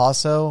El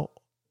Paso.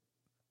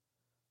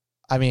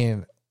 I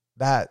mean,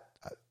 that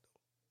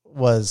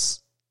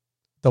was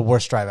the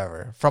worst drive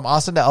ever. From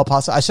Austin to El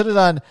Paso. I should have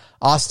done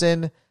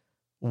Austin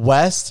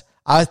west.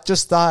 I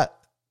just thought,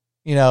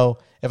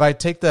 if I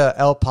take the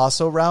El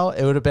Paso route,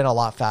 it would have been a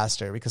lot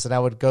faster because then I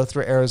would go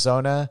through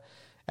Arizona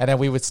and then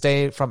we would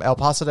stay from El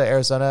Paso to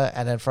Arizona.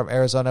 And then from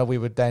Arizona, we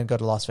would then go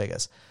to Las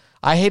Vegas.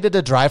 I hated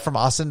to drive from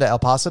Austin to El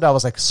Paso. I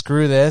was like,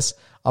 screw this.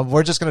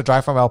 We're just going to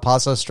drive from El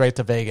Paso straight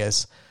to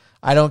Vegas.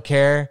 I don't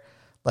care.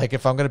 Like,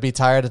 if I'm going to be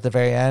tired at the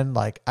very end,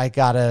 like,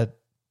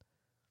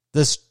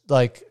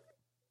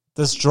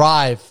 this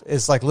drive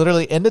is like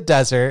literally in the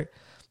desert.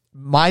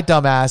 My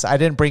dumbass, I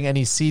didn't bring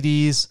any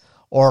CDs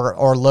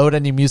or load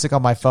any music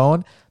on my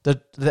phone.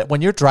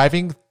 When you're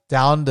driving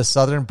down the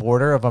southern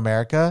border of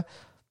America,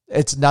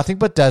 it's nothing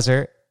but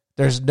desert.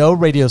 There's no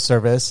radio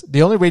service.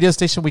 The only radio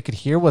station we could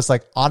hear was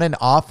like on and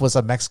off was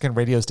a Mexican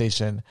radio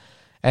station.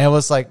 And it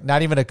was like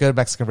not even a good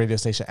Mexican radio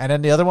station. And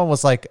then the other one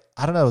was like,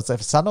 I don't know, it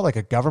sounded like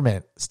a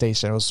government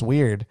station. It was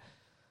weird.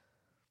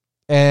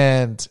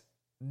 And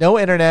no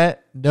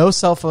internet, no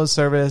cell phone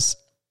service.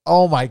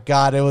 Oh my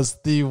God, it was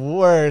the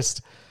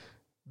worst.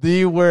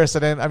 The worst.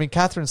 And then,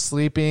 Catherine's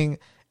sleeping.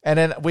 And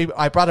then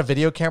I brought a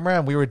video camera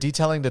and we were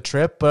detailing the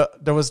trip,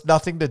 but there was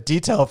nothing to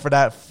detail for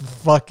that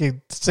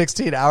fucking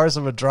 16 hours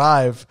of a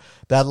drive,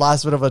 that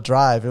last bit of a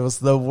drive. It was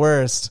the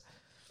worst.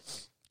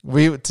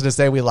 To this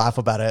day, we laugh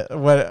about it.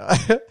 When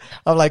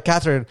I'm like,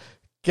 Catherine,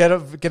 get a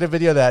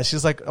video of that.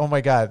 She's like, oh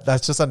my God,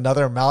 that's just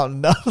another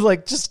mountain. I'm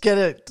like, just get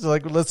it.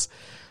 Like,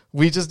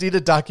 we just need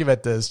to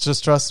document this.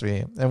 Just trust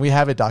me. And we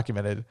have it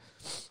documented.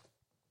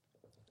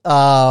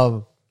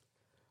 But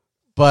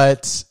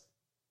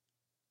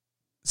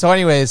so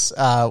anyways,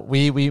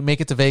 we make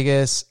it to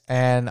Vegas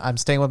and I'm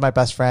staying with my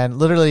best friend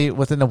literally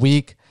within a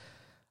week.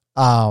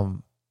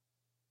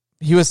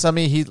 He was telling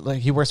me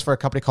he works for a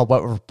company called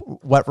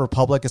Wet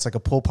Republic. It's like a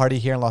pool party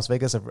here in Las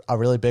Vegas, a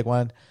really big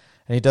one.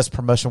 And he does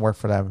promotion work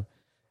for them.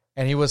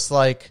 And he was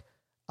like,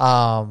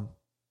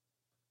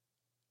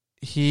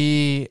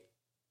 he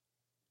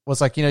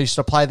was like, you should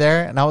apply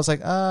there. And I was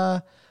like,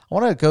 I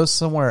want to go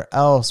somewhere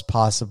else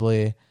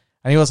possibly.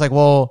 And he was like,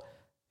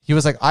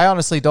 I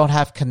honestly don't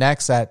have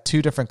connects at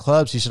 2 different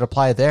clubs. You should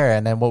apply there.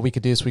 And then what we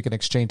could do is we can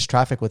exchange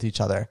traffic with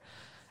each other.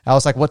 I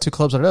was like, what 2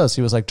 clubs are those?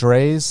 He was like,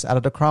 Dre's out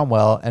of the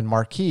Cromwell and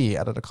Marquee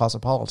out of the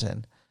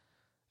Cosmopolitan.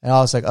 And I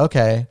was like,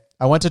 okay.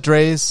 I went to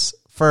Dre's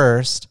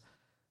first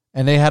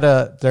and they had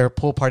their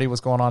pool party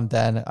was going on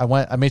then.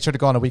 I made sure to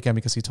go on a weekend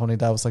because he told me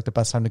that was like the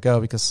best time to go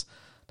because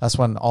that's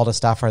when all the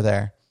staff are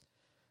there.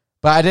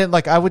 But I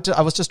didn't I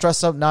was just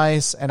dressed up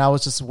nice and I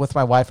was just with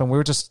my wife and we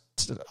were just,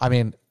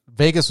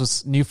 Vegas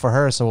was new for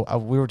her. So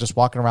we were just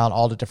walking around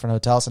all the different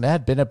hotels and it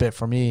had been a bit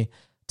for me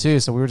too.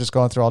 So we were just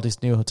going through all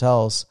these new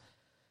hotels.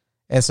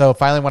 And so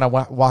finally, when I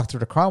walked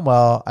through the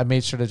Cromwell, I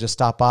made sure to just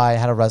stop by. I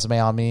had a resume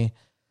on me.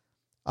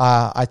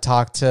 I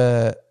talked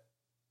to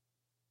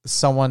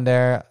someone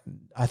there.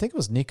 I think it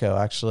was Nico,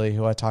 actually,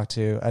 who I talked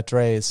to at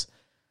Dre's.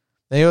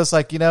 And he was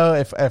like,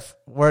 if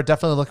we're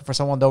definitely looking for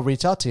someone, they'll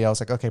reach out to you. I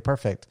was like, okay,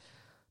 perfect.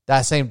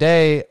 That same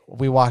day,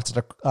 we walked to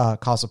the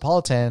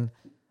Cosmopolitan.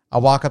 I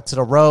walk up to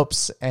the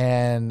ropes,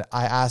 and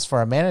I asked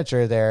for a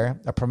manager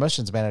there, a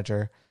promotions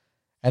manager.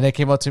 And they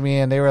came up to me,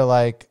 and they were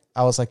like,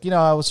 I was like,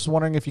 I was just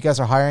wondering if you guys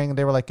are hiring. And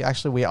they were like,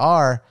 actually, we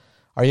are.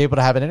 Are you able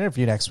to have an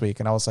interview next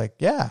week? And I was like,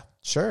 yeah,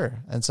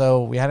 sure. And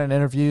so we had an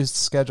interview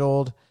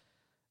scheduled.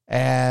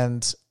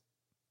 And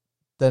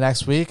the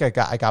next week I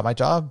got my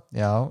job,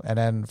 and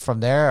then from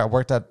there I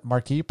worked at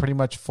Marquee pretty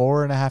much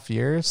 4.5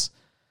 years.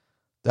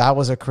 That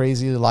was a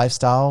crazy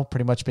lifestyle,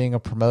 pretty much being a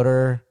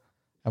promoter.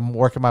 I'm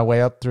working my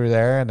way up through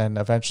there and then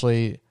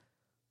eventually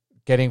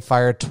getting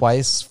fired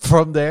twice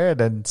from there and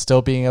then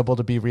still being able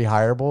to be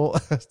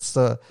rehireable. It's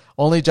the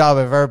only job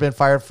I've ever been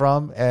fired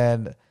from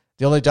and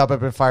the only job I've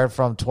been fired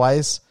from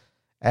twice.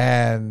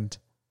 And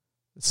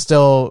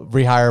still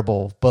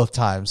rehireable both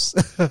times.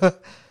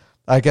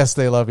 I guess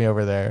they love me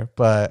over there.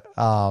 But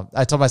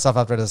I told myself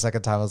after the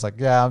second time, I was like,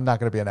 yeah, I'm not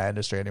going to be in that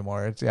industry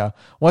anymore. It's,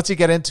 once you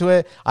get into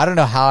it, I don't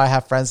know how I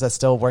have friends that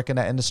still work in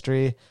that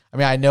industry. I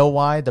mean, I know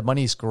why. The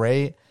money's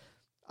great,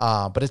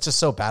 but it's just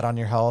so bad on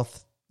your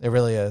health. It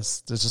really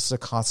is. There's just a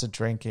constant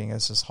drinking.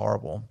 It's just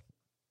horrible.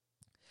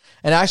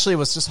 And actually, it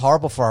was just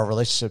horrible for our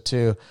relationship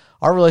too.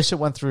 Our relationship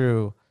went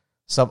through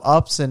some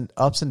ups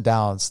and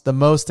downs, the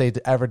most they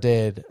ever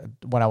did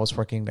when I was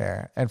working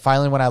there. And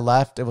finally, when I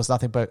left, it was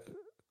nothing but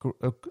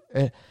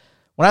when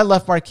I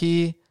left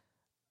Marquee,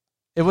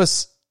 it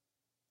was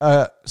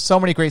so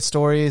many great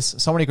stories,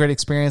 so many great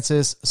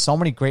experiences, so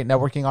many great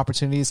networking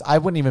opportunities. I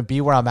wouldn't even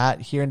be where I'm at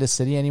here in this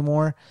city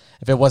anymore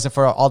if it wasn't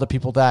for all the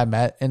people that I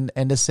met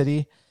in this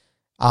city.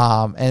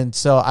 And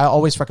so I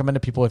always recommend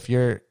to people, if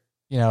you're,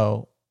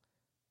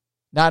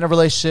 not in a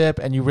relationship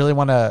and you really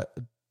want to,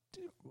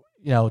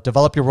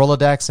 develop your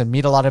Rolodex and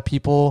meet a lot of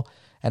people,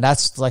 and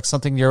that's like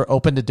something you're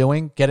open to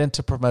doing, get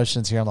into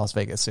promotions here in Las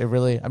Vegas. It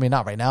really, I mean,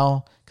 not right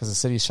now because the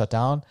city's shut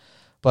down,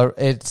 but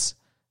it's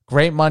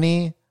great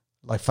money,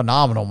 like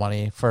phenomenal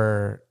money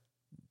for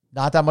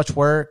not that much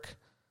work.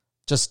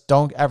 Just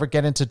don't ever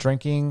get into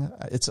drinking.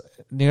 It's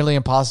nearly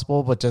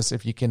impossible, but just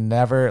if you can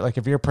never, like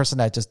if you're a person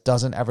that just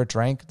doesn't ever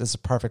drink, this is a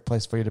perfect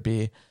place for you to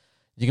be.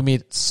 You can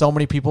meet so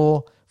many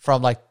people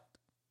from like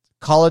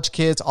college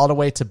kids all the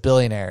way to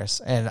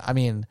billionaires. And I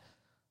mean,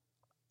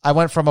 I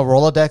went from a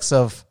Rolodex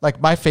of like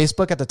my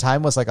Facebook at the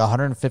time was like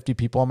 150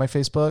 people on my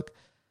Facebook,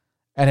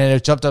 and then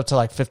it jumped up to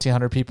like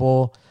 1,500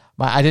 people.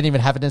 I didn't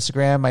even have an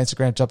Instagram. My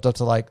Instagram jumped up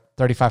to like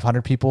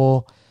 3,500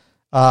 people.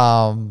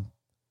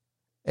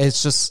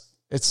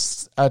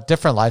 It's a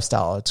different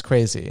lifestyle. It's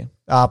crazy.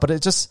 But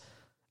it just,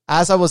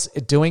 as I was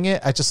doing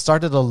it, I just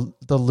started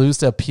to lose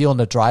the appeal and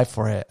the drive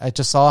for it. I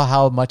just saw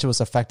how much it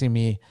was affecting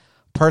me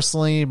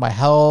personally, my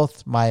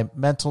health, my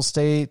mental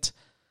state,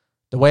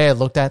 the way I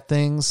looked at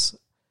things.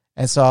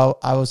 And so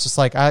I was just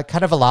like, I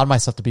kind of allowed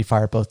myself to be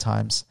fired both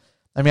times.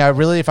 I mean,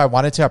 if I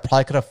wanted to, I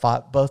probably could have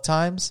fought both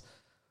times.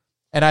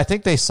 And I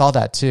think they saw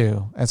that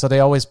too. And so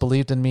they always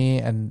believed in me,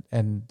 and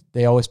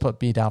they always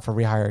put me down for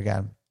rehire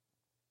again.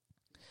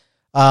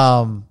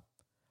 But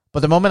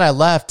the moment I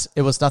left,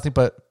 it was nothing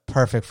but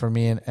perfect for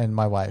me and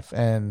my wife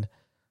and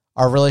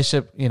our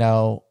relationship,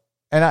 and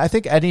I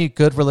think any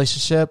good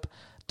relationship,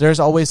 there's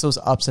always those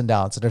ups and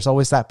downs. And there's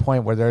always that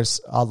point where there's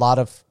a lot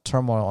of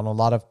turmoil and a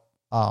lot of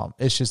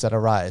issues that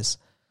arise.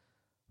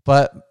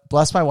 But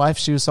bless my wife,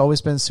 she's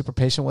always been super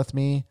patient with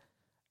me,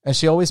 and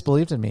she always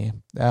believed in me.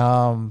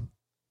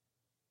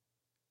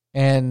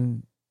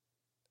 And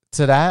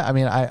to that, I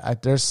mean, I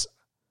there's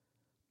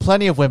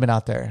plenty of women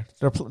out there.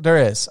 There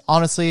is.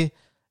 Honestly,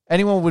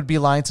 anyone would be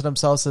lying to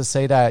themselves to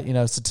say that,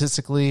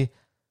 statistically,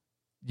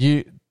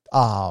 there's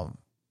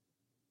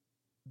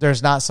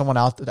not someone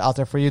out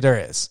there for you.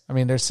 There is. I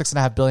mean, there's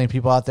 6.5 billion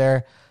people out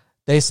there.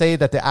 They say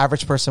that the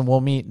average person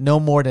will meet no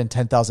more than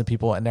 10,000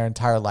 people in their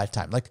entire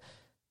lifetime. Like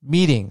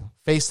meeting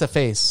face to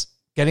face,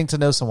 getting to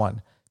know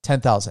someone,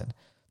 10,000.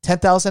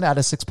 10,000 out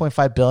of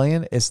 6.5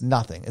 billion is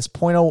nothing. It's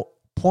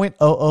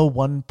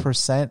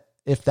 0.001%,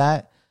 if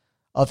that,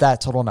 of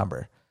that total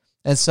number.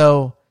 And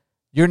so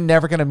you're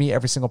never going to meet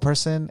every single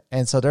person.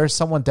 And so there's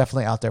someone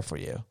definitely out there for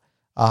you.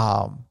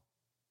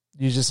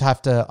 You just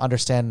have to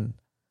understand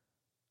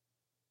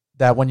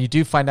that when you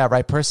do find that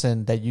right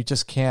person, that you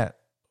just can't,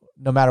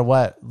 no matter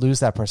what,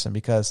 lose that person.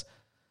 Because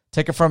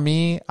take it from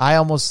me, it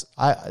almost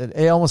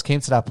came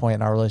to that point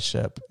in our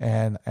relationship,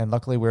 and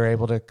luckily we were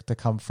able to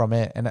come from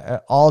it, and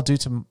all due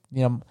to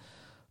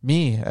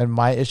me and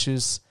my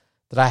issues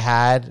that I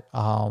had,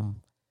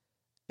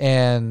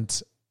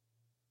 and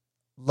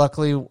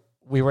luckily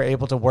we were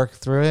able to work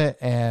through it,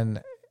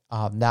 and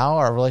now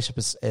our relationship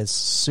is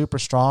super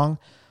strong.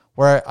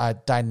 We're a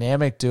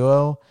dynamic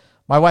duo.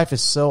 My wife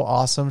is so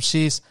awesome.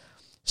 She's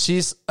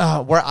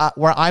where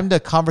I'm the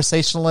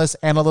conversationalist,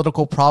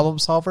 analytical problem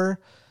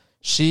solver.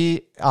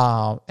 She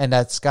and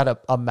that's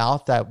got a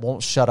mouth that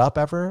won't shut up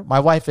ever. My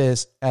wife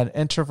is an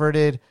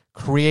introverted,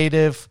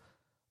 creative,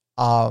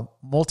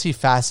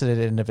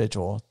 multifaceted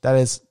individual. That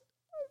is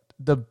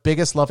the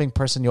biggest loving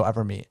person you'll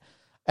ever meet.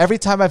 Every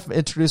time I've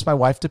introduced my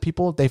wife to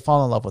people, they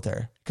fall in love with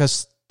her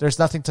because there's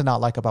nothing to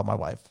not like about my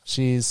wife.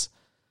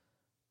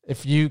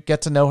 If you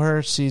get to know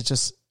her, she's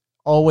just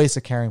always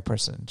a caring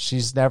person.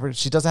 She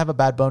doesn't have a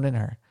bad bone in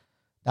her,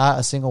 not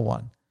a single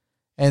one.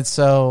 And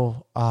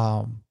so,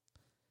 one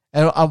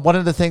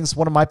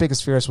of my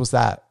biggest fears was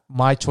that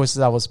my choices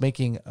I was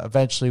making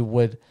eventually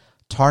would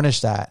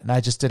tarnish that. And I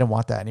just didn't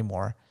want that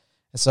anymore.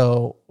 And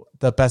so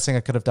the best thing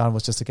I could have done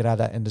was just to get out of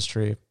that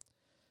industry.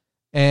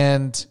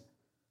 And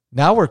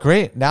now we're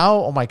great. Now,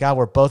 oh my God,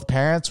 we're both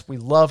parents. We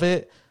love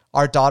it.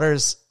 Our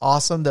daughter's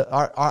awesome.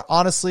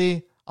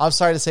 Honestly, I'm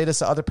sorry to say this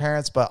to other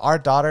parents, but our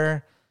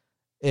daughter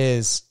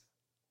is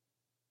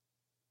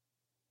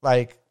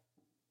like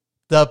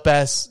the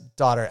best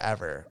daughter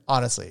ever.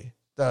 Honestly,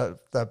 the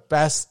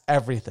best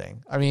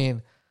everything. I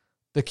mean,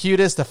 the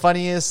cutest, the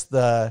funniest,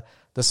 the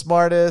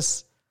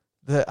smartest.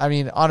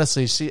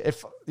 Honestly,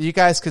 you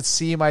guys could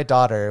see my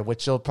daughter,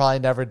 which you'll probably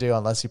never do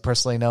unless you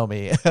personally know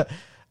me,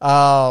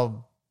 because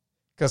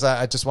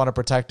I just want to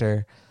protect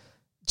her.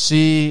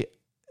 She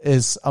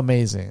is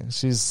amazing.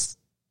 She's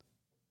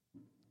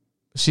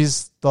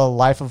the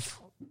life of,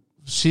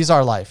 she's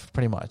our life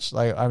pretty much.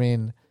 Like, I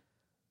mean,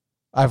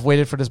 I've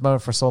waited for this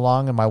moment for so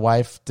long, and my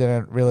wife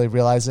didn't really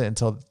realize it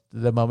until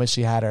the moment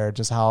she had her,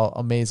 just how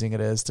amazing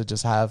it is to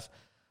just have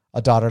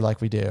a daughter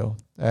like we do.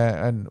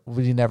 And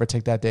we never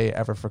take that day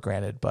ever for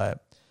granted,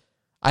 but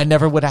I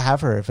never would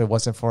have her if it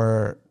wasn't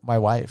for my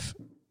wife,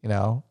 you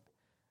know?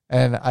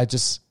 And I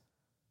just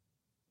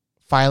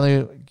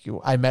finally,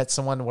 I met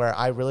someone where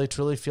I really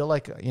truly feel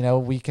like, you know,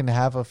 we can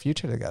have a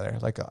future together.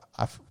 Like,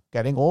 I'm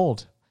getting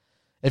old.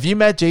 If you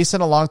met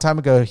Jason a long time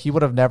ago, he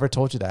would have never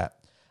told you that.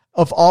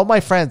 Of all my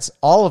friends,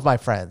 all of my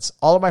friends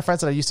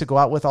that I used to go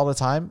out with all the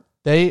time,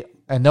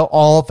 and they'll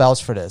all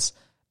vouch for this.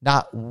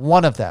 Not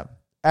one of them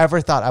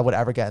ever thought I would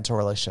ever get into a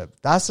relationship.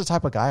 That's the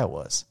type of guy I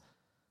was.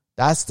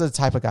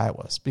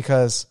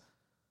 Because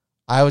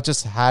I would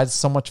just had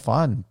so much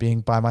fun being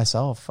by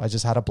myself. I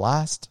just had a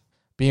blast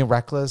being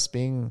reckless,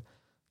 being,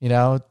 you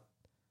know,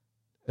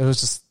 it was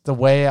just the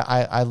way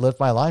I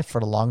lived my life for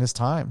the longest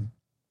time.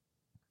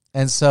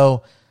 And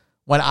so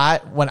when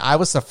I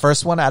was the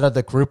first one out of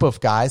the group of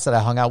guys that I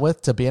hung out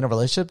with to be in a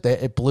relationship,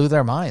 it blew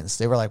their minds.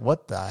 They were like,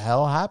 what the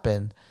hell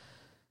happened?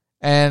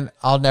 And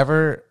I'll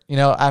never, you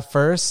know, at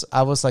first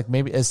I was like,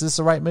 maybe, is this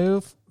the right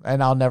move?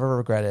 And I'll never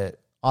regret it.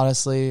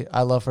 Honestly,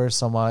 I love her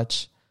so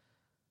much.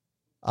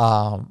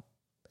 And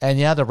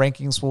yeah, the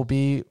rankings will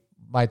be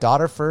my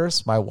daughter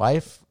first, my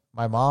wife,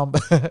 my mom,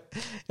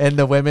 and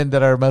the women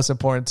that are most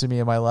important to me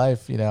in my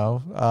life, you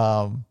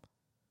know?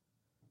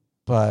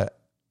 But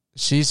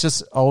she's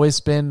just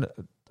always been,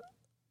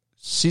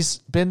 she's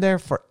been there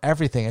for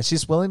everything, and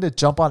she's willing to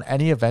jump on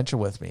any adventure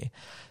with me.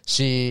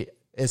 She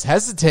is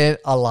hesitant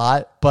a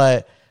lot,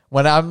 but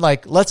when I'm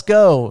like, let's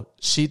go,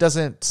 she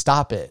doesn't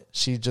stop it.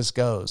 She just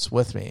goes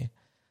with me,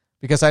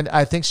 because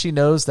I think she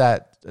knows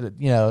that,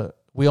 you know,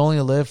 we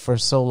only live for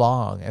so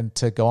long, and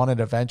to go on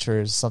an adventure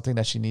is something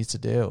that she needs to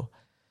do.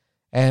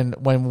 And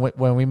when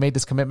we made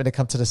this commitment to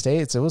come to the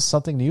States, it was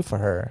something new for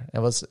her. It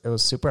was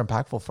super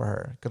impactful for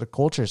her, because the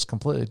culture is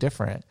completely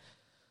different.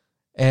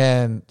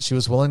 And she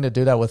was willing to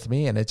do that with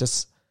me. And it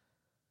just,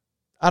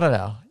 I don't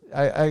know.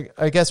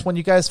 I guess when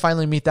you guys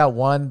finally meet that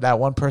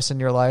one person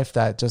in your life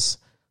that just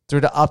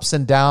through the ups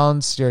and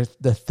downs, you're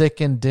the thick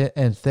and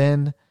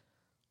thin,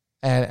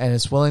 and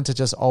is willing to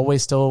just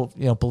always still,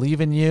 you know, believe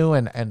in you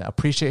and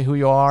appreciate who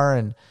you are.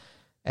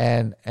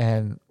 And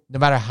no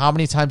matter how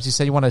many times you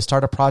say you want to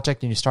start a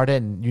project and you start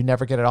it and you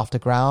never get it off the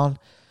ground,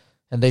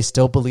 and they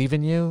still believe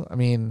in you. I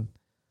mean,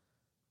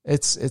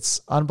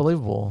 it's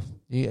unbelievable.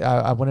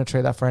 I wouldn't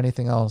trade that for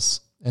anything else.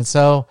 And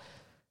so,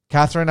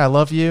 Catherine, I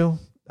love you.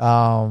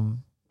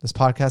 This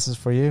podcast is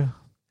for you.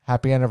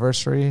 Happy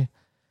anniversary.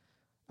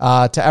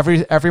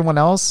 To everyone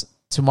else,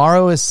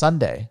 tomorrow is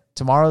Sunday.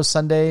 Tomorrow's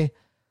Sunday.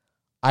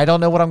 I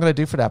don't know what I'm going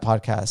to do for that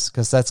podcast,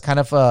 because that's kind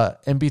of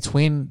in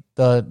between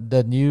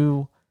the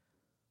new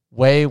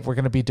way we're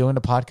going to be doing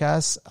the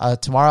podcast.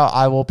 Tomorrow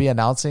I will be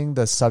announcing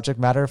the subject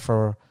matter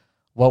for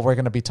what we're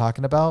going to be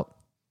talking about.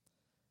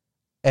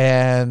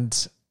 And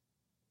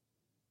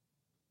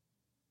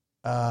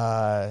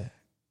yeah,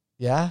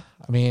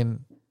 I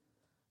mean,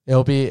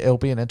 it'll be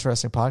an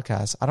interesting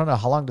podcast. I don't know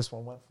how long this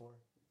one went for.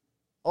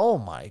 Oh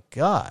my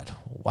God.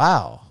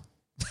 Wow.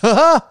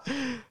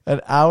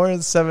 An hour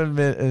and 7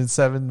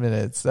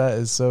 minutes. That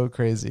is so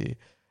crazy.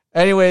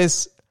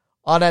 Anyways,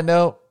 on that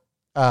note,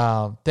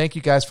 thank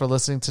you guys for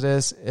listening to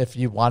this. If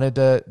you wanted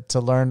to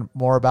learn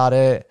more about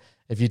it,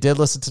 if you did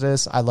listen to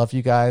this, I love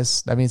you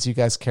guys. That means you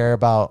guys care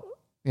about,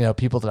 you know,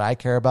 people that I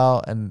care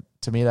about. And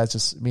to me, that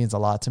just means a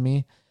lot to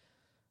me.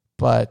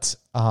 But,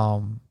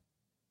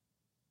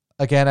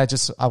 again,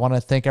 I want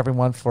to thank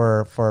everyone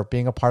for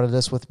being a part of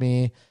this with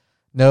me.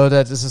 Know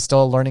that this is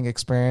still a learning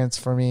experience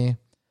for me.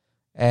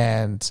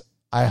 And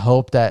I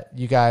hope that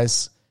you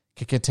guys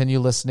can continue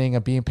listening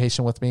and being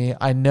patient with me.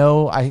 I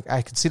know I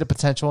can see the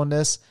potential in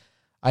this.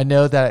 I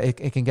know that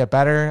it can get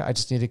better. I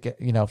just need to get,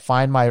 you know,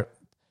 find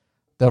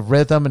the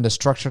rhythm and the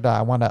structure that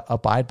I want to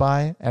abide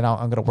by. And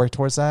I'm going to work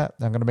towards that.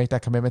 I'm going to make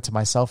that commitment to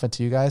myself and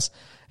to you guys.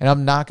 And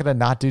I'm not going to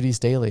not do these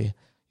daily.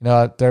 You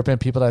know, there have been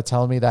people that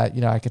tell me that,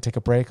 you know, I could take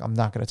a break. I'm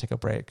not going to take a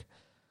break.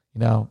 You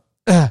know,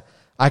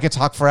 I could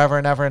talk forever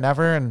and ever and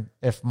ever. And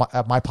if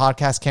my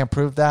podcast can't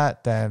prove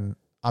that, then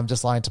I'm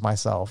just lying to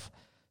myself.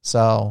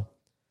 So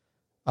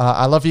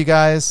I love you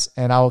guys,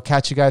 and I will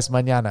catch you guys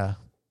mañana.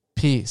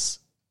 Peace.